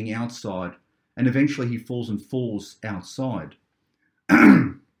what's happening outside, and eventually he falls outside.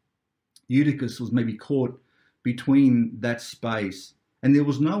 Eutychus was maybe caught between that space, and there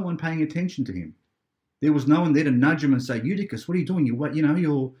was no one paying attention to him. There was no one there to nudge him and say, "Eutychus, what are you doing?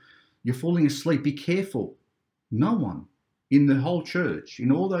 You're falling asleep. Be careful." No one in the whole church,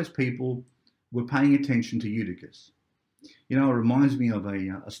 in all those people, were paying attention to Eutychus. It reminds me of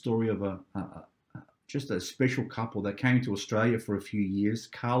a story of just a special couple that came to Australia for a few years,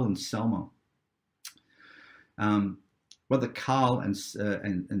 Carl and Selma. Brother Carl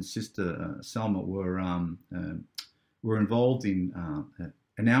and sister Selma were involved in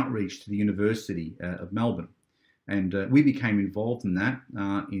an outreach to the University of Melbourne, and we became involved in that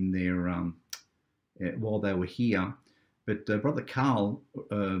in their while they were here. But Brother Carl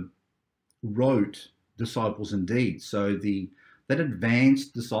wrote Disciples Indeed. So that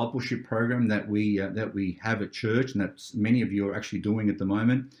advanced discipleship program that we have at church, and that many of you are actually doing at the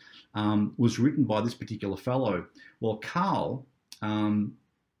moment, was written by this particular fellow. Well, Carl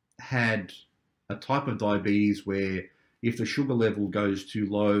had a type of diabetes where if the sugar level goes too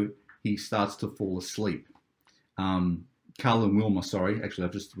low, he starts to fall asleep. Carl and Wilma, sorry, actually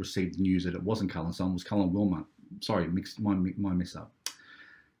I've just received news that it wasn't Carl and Son, it was Carl and Wilma. Sorry, my mess up.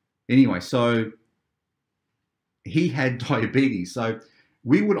 Anyway, so he had diabetes. So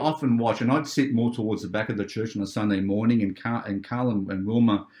we would often watch, and I'd sit more towards the back of the church on a Sunday morning, and Carl and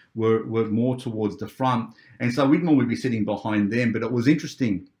Wilma were more towards the front. And so we'd normally be sitting behind them. But it was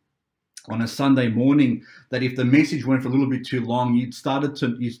interesting on a Sunday morning that if the message went for a little bit too long, you'd start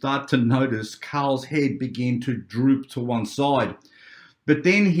to notice Carl's head begin to droop to one side. But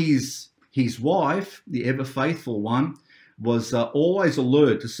then his wife, the ever faithful one, was always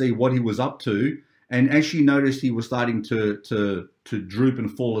alert to see what he was up to. And as she noticed he was starting to droop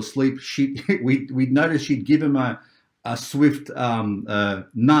and fall asleep, we'd notice she'd give him a swift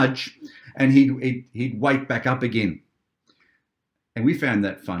nudge, and he'd wake back up again. And we found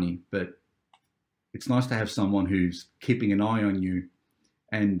that funny, but it's nice to have someone who's keeping an eye on you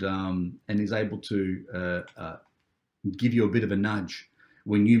and is able to give you a bit of a nudge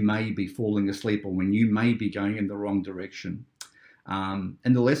when you may be falling asleep or when you may be going in the wrong direction. And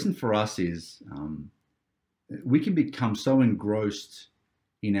the lesson for us is we can become so engrossed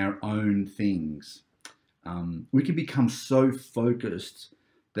in our own things. We can become so focused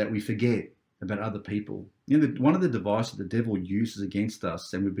that we forget about other people. One of the devices the devil uses against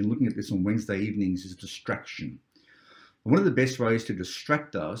us, and we've been looking at this on Wednesday evenings, is distraction. And one of the best ways to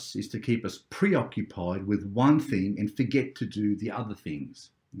distract us is to keep us preoccupied with one thing and forget to do the other things.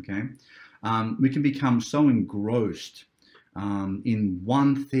 Okay, we can become so engrossed in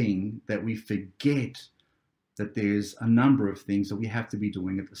one thing that we forget that there's a number of things that we have to be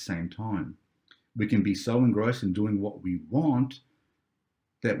doing at the same time. We can be so engrossed in doing what we want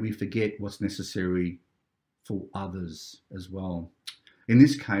that we forget what's necessary for others as well. In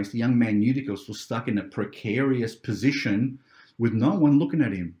this case, the young man Eutychus was stuck in a precarious position with no one looking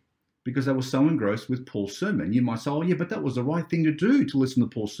at him because they were so engrossed with Paul's sermon. You might say, oh yeah, but that was the right thing to do, to listen to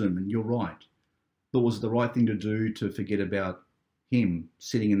Paul's sermon. You're right. But was it the right thing to do to forget about him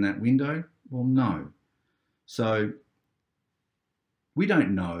sitting in that window? Well, no. So we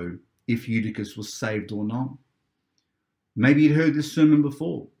don't know if Eutychus was saved or not. Maybe he'd heard this sermon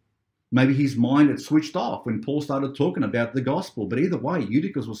before. Maybe his mind had switched off when Paul started talking about the gospel. But either way,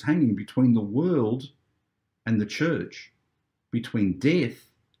 Eutychus was hanging between the world and the church. between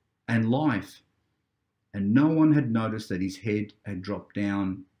death and life, and no one had noticed that his head had dropped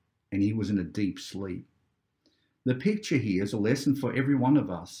down and he was in a deep sleep. The picture here is a lesson for every one of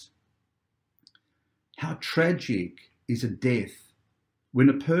us. How tragic is a death when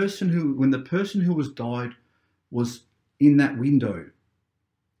the person who was died was in that window,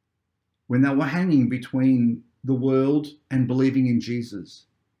 when they were hanging between the world and believing in Jesus.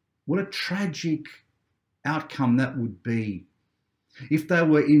 What a tragic outcome that would be. If they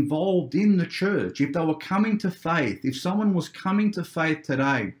were involved in the church, if they were coming to faith, if someone was coming to faith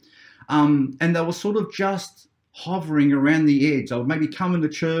today, and they were sort of just hovering around the edge, they would maybe come into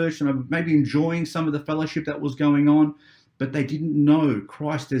church and maybe enjoying some of the fellowship that was going on, but they didn't know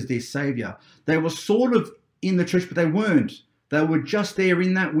Christ as their Saviour. They were sort of in the church, but they weren't. They were just there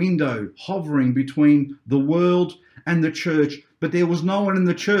in that window, hovering between the world and the church, but there was no one in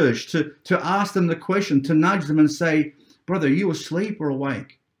the church to ask them the question, to nudge them and say, brother, are you asleep or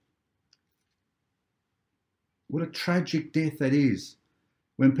awake? What a tragic death that is,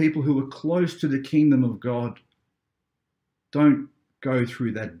 when people who are close to the kingdom of God don't go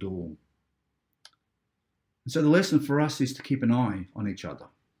through that door. And so the lesson for us is to keep an eye on each other.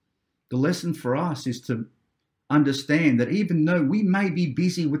 The lesson for us is to understand that even though we may be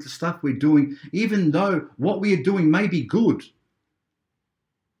busy with the stuff we're doing, even though what we are doing may be good,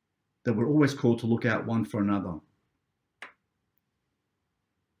 that we're always called to look out one for another.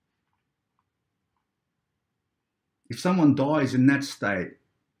 If someone dies in that state,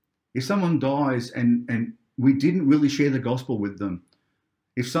 if someone dies and we didn't really share the gospel with them,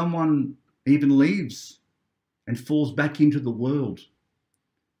 if someone even leaves and falls back into the world,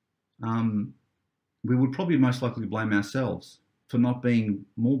 we would probably most likely blame ourselves for not being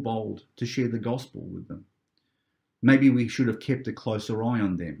more bold to share the gospel with them. Maybe we should have kept a closer eye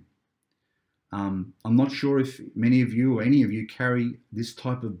on them. I'm not sure if many of you or any of you carry this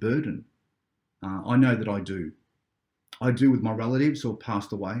type of burden. I know that I do. I do with my relatives who have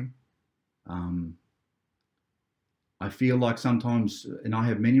passed away. I feel like sometimes, and I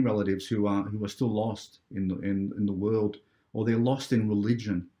have many relatives who are still lost in the world, or they're lost in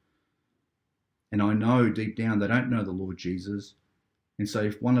religion. And I know deep down they don't know the Lord Jesus. And so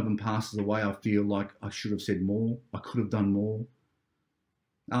if one of them passes away, I feel like I should have said more. I could have done more.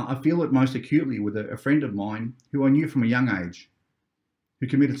 I feel it most acutely with a friend of mine who I knew from a young age, who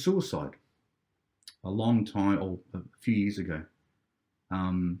committed suicide a long time, or a few years ago,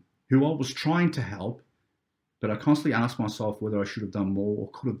 who I was trying to help, but I constantly asked myself whether I should have done more or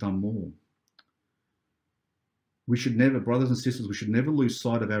could have done more. We should never, brothers and sisters, we should never lose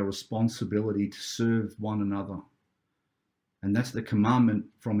sight of our responsibility to serve one another. And that's the commandment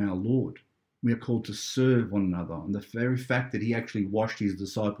from our Lord. We are called to serve one another. And the very fact that he actually washed his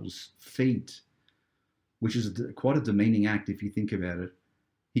disciples' feet, which is quite a demeaning act if you think about it,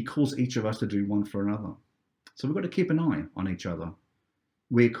 he calls each of us to do one for another. So we've got to keep an eye on each other.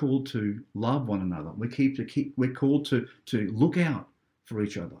 We're called to love one another. We're called to look out for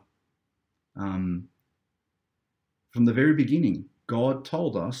each other. From the very beginning, God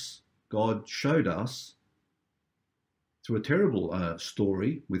told us, God showed us, through a terrible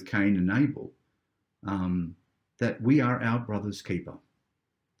story with Cain and Abel, that we are our brother's keeper.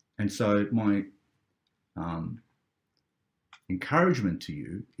 And so my encouragement to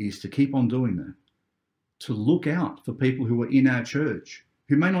you is to keep on doing that, to look out for people who are in our church,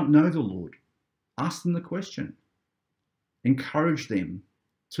 who may not know the Lord. Ask them the question. Encourage them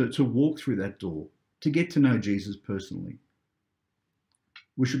to walk through that door, to get to know Jesus personally.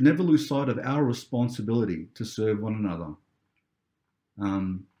 We should never lose sight of our responsibility to serve one another.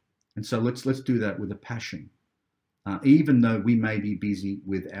 And so let's do that with a passion, even though we may be busy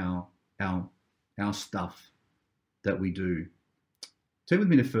with our stuff that we do. Turn with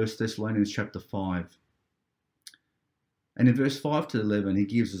me to 1 Thessalonians chapter 5. And in verse 5 to 11, he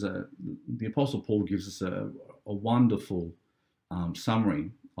gives us the Apostle Paul gives us a wonderful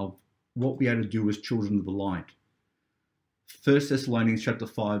summary of what we are to do as children of the light. 1 Thessalonians chapter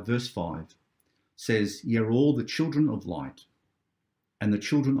 5, verse 5 says, "Ye are all the children of light and the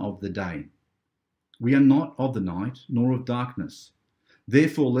children of the day. We are not of the night, nor of darkness.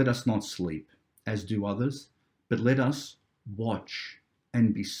 Therefore let us not sleep, as do others, but let us watch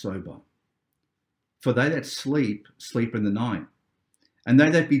and be sober. For they that sleep, sleep in the night, and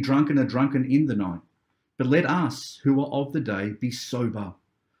they that be drunken are drunken in the night. But let us, who are of the day, be sober,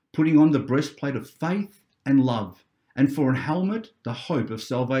 putting on the breastplate of faith and love, and for a helmet the hope of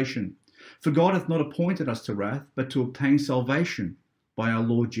salvation. For God hath not appointed us to wrath, but to obtain salvation by our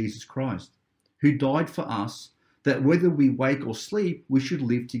Lord Jesus Christ, who died for us, that whether we wake or sleep, we should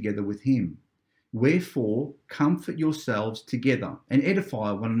live together with him. Wherefore, comfort yourselves together and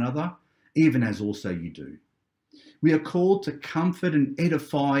edify one another, even as also you do. We are called to comfort and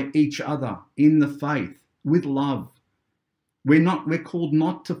edify each other in the faith with love. We're called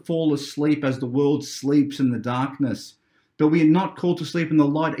not to fall asleep as the world sleeps in the darkness, but we are not called to sleep in the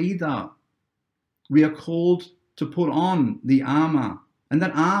light either. We are called to put on the armor. And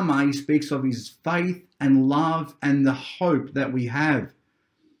that armor, he speaks of, is faith and love and the hope that we have,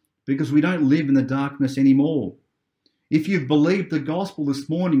 because we don't live in the darkness anymore. If you've believed the gospel this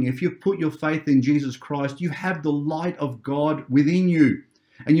morning, if you've put your faith in Jesus Christ, you have the light of God within you,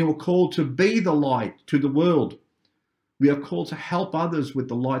 and you are called to be the light to the world. We are called to help others with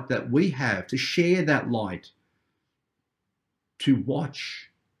the light that we have, to share that light, to watch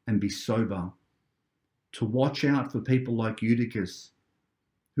and be sober, to watch out for people like Eutychus,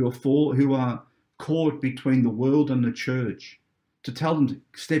 who are caught between the world and the church, to tell them to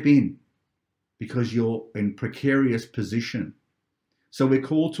step in because you're in precarious position. So we're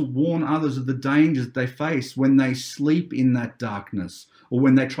called to warn others of the dangers they face when they sleep in that darkness or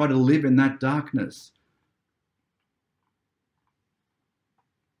when they try to live in that darkness.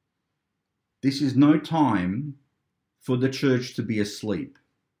 This is no time for the church to be asleep.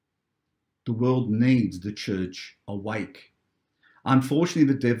 The world needs the church awake.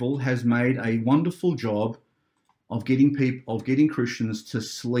 Unfortunately, the devil has made a wonderful job of getting Christians to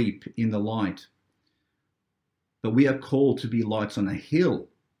sleep in the light. But we are called to be lights on a hill,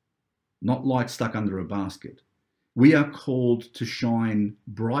 not lights stuck under a basket. We are called to shine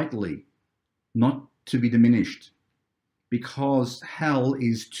brightly, not to be diminished, because hell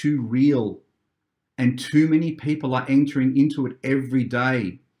is too real and too many people are entering into it every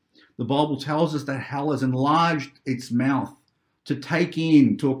day. The Bible tells us that hell has enlarged its mouth to take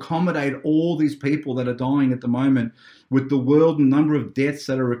in, to accommodate all these people that are dying at the moment. With the world and number of deaths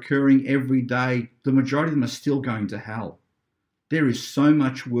that are occurring every day, the majority of them are still going to hell. There is so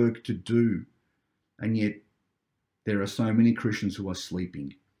much work to do, and yet there are so many Christians who are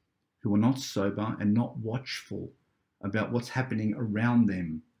sleeping, who are not sober and not watchful about what's happening around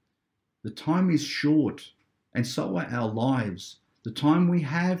them. The time is short, and so are our lives. The time we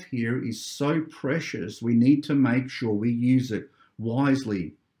have here is so precious. We need to make sure we use it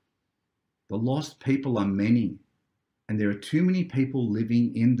wisely. The lost people are many, and there are too many people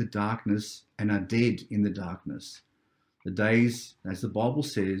living in the darkness and are dead in the darkness. The days, as the Bible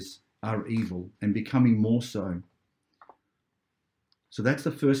says, are evil and becoming more so. So that's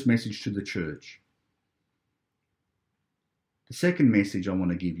the first message to the church. The second message I want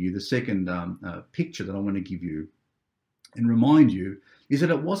to give you, the second picture that I want to give you and remind you, is that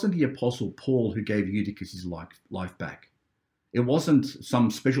it wasn't the Apostle Paul who gave Eutychus his life back. It wasn't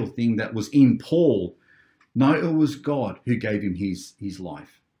some special thing that was in Paul. No, it was God who gave him his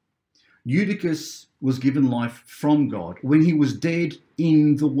life. Eutychus was given life from God when he was dead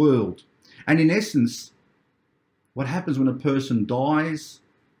in the world. And in essence, what happens when a person dies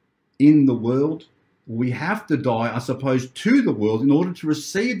in the world? We have to die, I suppose, to the world in order to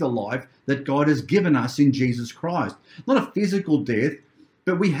receive the life that God has given us in Jesus Christ. Not a physical death,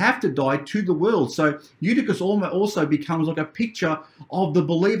 but we have to die to the world. So Eutychus also becomes like a picture of the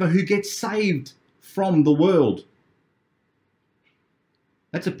believer who gets saved from the world.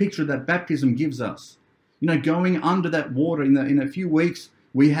 That's a picture that baptism gives us. You know, going under that water in a few weeks,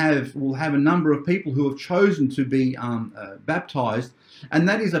 we'll have a number of people who have chosen to be baptized. And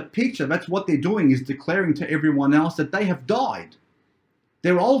that is a picture. That's what they're doing, is declaring to everyone else that they have died.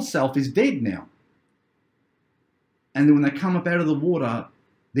 Their old self is dead now. And then when they come up out of the water,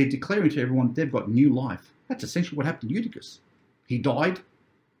 they're declaring to everyone they've got new life. That's essentially what happened to Eutychus. He died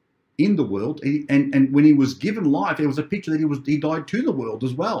in the world, and when he was given life, it was a picture that he died to the world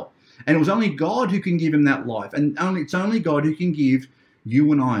as well. And it was only God who can give him that life, and it's only God who can give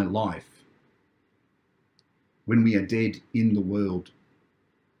you and I life when we are dead in the world.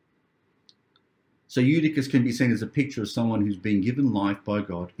 So Eutychus can be seen as a picture of someone who's been given life by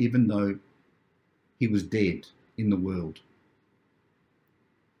God, even though he was dead in the world.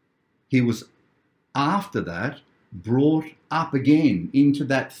 He was, after that, brought up again into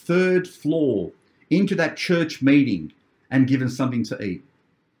that third floor, into that church meeting, and given something to eat.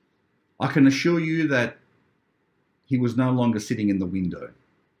 I can assure you that he was no longer sitting in the window.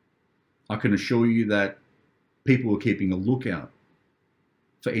 I can assure you that people were keeping a lookout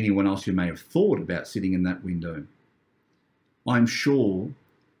for anyone else who may have thought about sitting in that window. I'm sure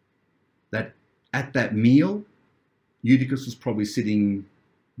that at that meal, Eutychus was probably sitting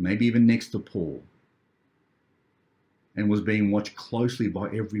maybe even next to Paul and was being watched closely by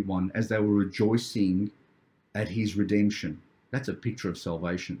everyone as they were rejoicing at his redemption. That's a picture of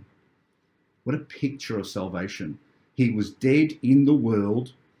salvation. What a picture of salvation. He was dead in the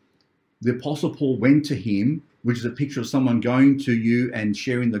world. The Apostle Paul went to him, which is a picture of someone going to you and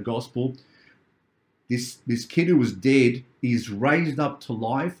sharing the gospel. This kid who was dead is raised up to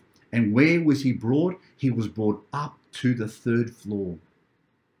life. And where was he brought? He was brought up to the third floor,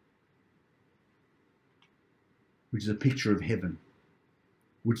 which is a picture of heaven,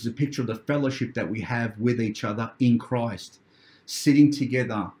 which is a picture of the fellowship that we have with each other in Christ, sitting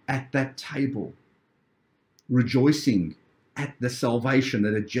together at that table, rejoicing at the salvation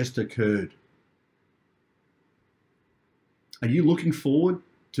that had just occurred. Are you looking forward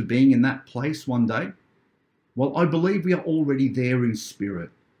to being in that place one day? Well, I believe we are already there in spirit.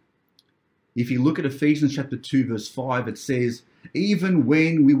 If you look at Ephesians chapter 2, verse 5, it says, even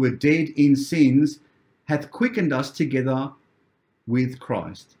when we were dead in sins, hath quickened us together with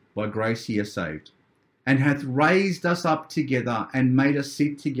Christ. By grace ye are saved. And hath raised us up together and made us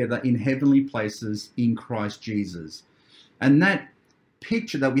sit together in heavenly places in Christ Jesus. And that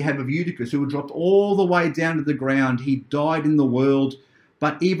picture that we have of Eutychus, who dropped all the way down to the ground, he died in the world,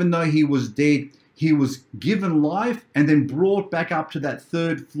 but even though he was dead, he was given life and then brought back up to that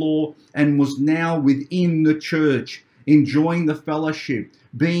third floor and was now within the church, enjoying the fellowship,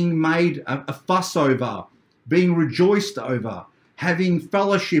 being made a fuss over, being rejoiced over, having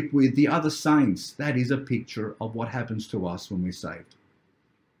fellowship with the other saints. That is a picture of what happens to us when we're saved.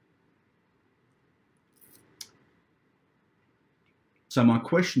 So my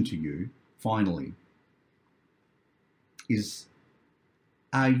question to you, finally, is,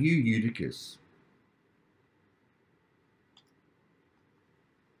 are you Eutychus?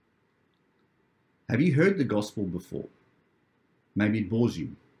 Have you heard the gospel before? Maybe it bores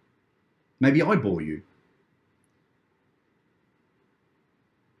you. Maybe I bore you.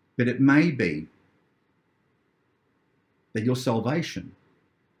 But it may be that your salvation,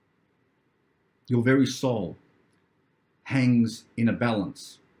 your very soul, hangs in a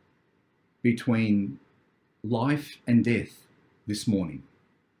balance between life and death this morning.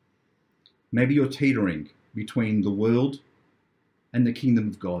 Maybe you're teetering between the world and the kingdom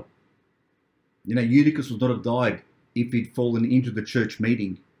of God. You know, Eutychus would not have died if he'd fallen into the church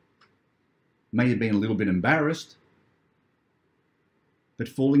meeting. May have been a little bit embarrassed, but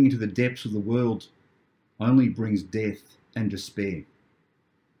falling into the depths of the world only brings death and despair.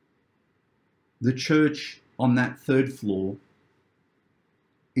 The church on that third floor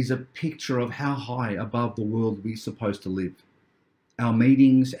is a picture of how high above the world we're supposed to live. Our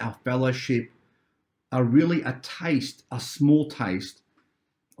meetings, our fellowship are really a taste, a small taste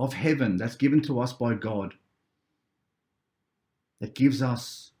of heaven that's given to us by God, that gives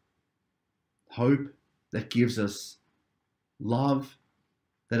us hope, that gives us love,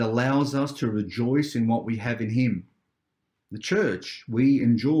 that allows us to rejoice in what we have in Him. The church we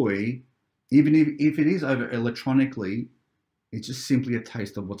enjoy, even if it is over electronically, it's just simply a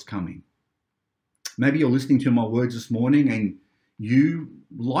taste of what's coming. Maybe you're listening to my words this morning and you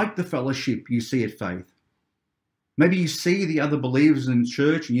like the fellowship you see at Faith. Maybe you see the other believers in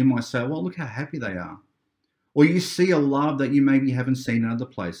church and you might say, well, look how happy they are. Or you see a love that you maybe haven't seen in other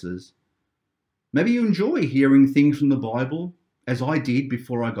places. Maybe you enjoy hearing things from the Bible, as I did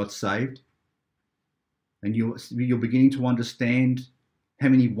before I got saved. And you're beginning to understand how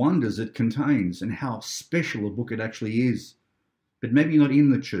many wonders it contains and how special a book it actually is. But maybe you're not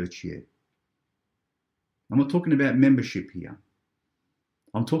in the church yet. I'm not talking about membership here.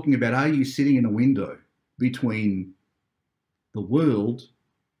 I'm talking about, are you sitting in a window between the world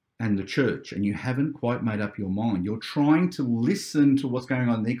and the church, and you haven't quite made up your mind? You're trying to listen to what's going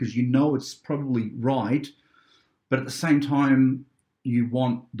on there because you know it's probably right, but at the same time, you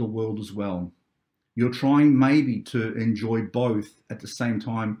want the world as well. You're trying maybe to enjoy both at the same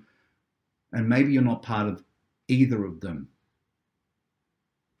time, and maybe you're not part of either of them.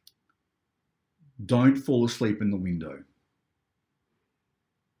 Don't fall asleep in the window.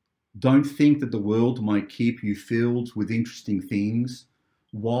 Don't think that the world might keep you filled with interesting things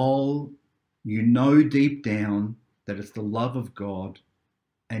while you know deep down that it's the love of God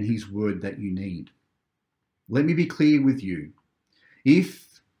and His word that you need. Let me be clear with you.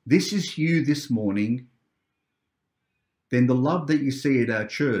 If this is you this morning, then the love that you see at our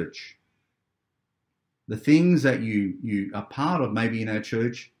church, the things that you are part of maybe in our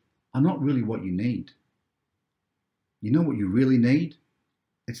church, are not really what you need. You know what you really need?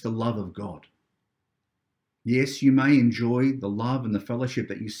 It's the love of God. Yes, you may enjoy the love and the fellowship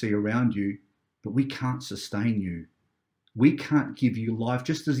that you see around you, but we can't sustain you. We can't give you life,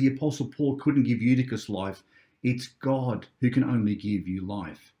 just as the Apostle Paul couldn't give Eutychus life. It's God who can only give you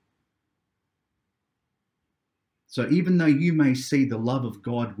life. So even though you may see the love of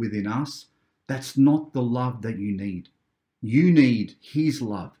God within us, That's not the love that you need. You need his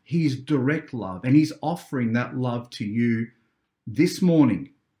love, his direct love, and he's offering that love to you this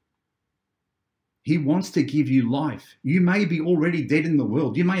morning. He wants to give you life. You may be already dead in the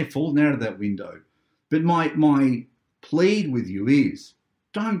world. You may have fallen out of that window. But my plead with you is,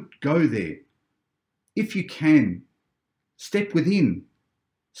 don't go there. If you can, step within,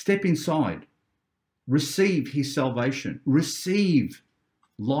 step inside, receive his salvation, receive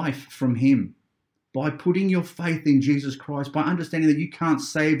life from him by putting your faith in Jesus Christ, by understanding that you can't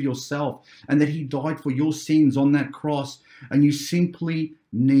save yourself and that he died for your sins on that cross, and you simply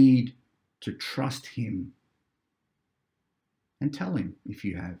need to trust him. And tell him if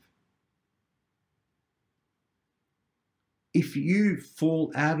you have. If you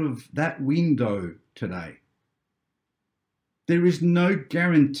fall out of that window today, there is no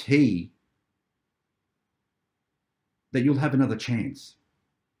guarantee that you'll have another chance.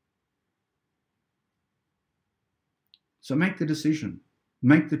 So make the decision.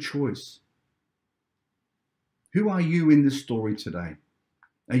 Make the choice. Who are you in this story today?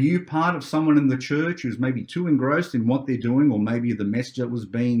 Are you part of someone in the church who's maybe too engrossed in what they're doing, or maybe the message that was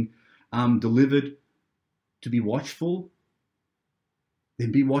being delivered, to be watchful?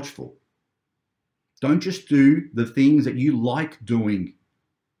 Then be watchful. Don't just do the things that you like doing.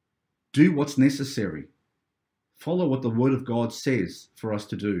 Do what's necessary. Follow what the Word of God says for us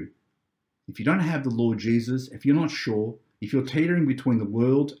to do. If you don't have the Lord Jesus, if you're not sure, if you're teetering between the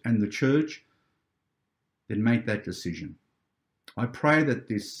world and the church, then make that decision. I pray that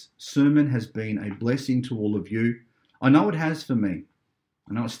this sermon has been a blessing to all of you. I know it has for me.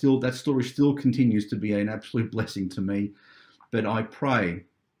 I know that story still continues to be an absolute blessing to me. But I pray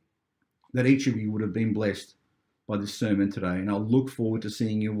that each of you would have been blessed by this sermon today. And I'll look forward to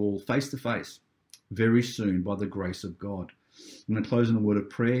seeing you all face to face very soon by the grace of God. I'm going to close in a word of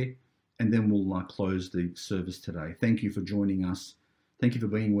prayer, and then we'll close the service today. Thank you for joining us. Thank you for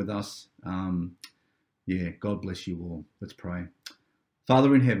being with us. God bless you all. Let's pray.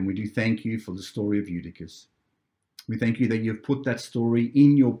 Father in heaven, we do thank you for the story of Eutychus. We thank you that you've put that story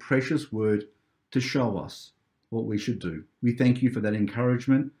in your precious word to show us what we should do. We thank you for that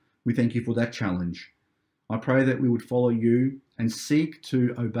encouragement. We thank you for that challenge. I pray that we would follow you and seek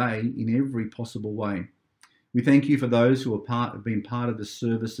to obey in every possible way. We thank you for those who have been part of this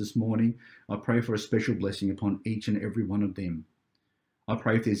service this morning. I pray for a special blessing upon each and every one of them. I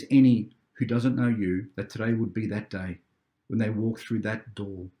pray if there's any who doesn't know you, that today would be that day when they walk through that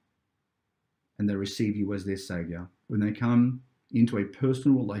door and they receive you as their Saviour, when they come into a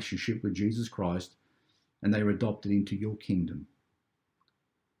personal relationship with Jesus Christ and they are adopted into your kingdom.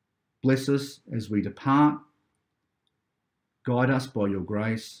 Bless us as we depart. Guide us by your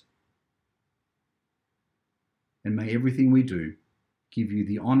grace. And may everything we do give you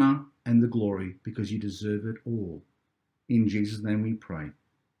the honour and the glory, because you deserve it all. In Jesus' name we pray.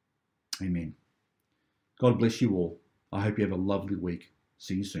 Amen. God bless you all. I hope you have a lovely week.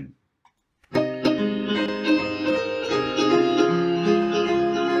 See you soon.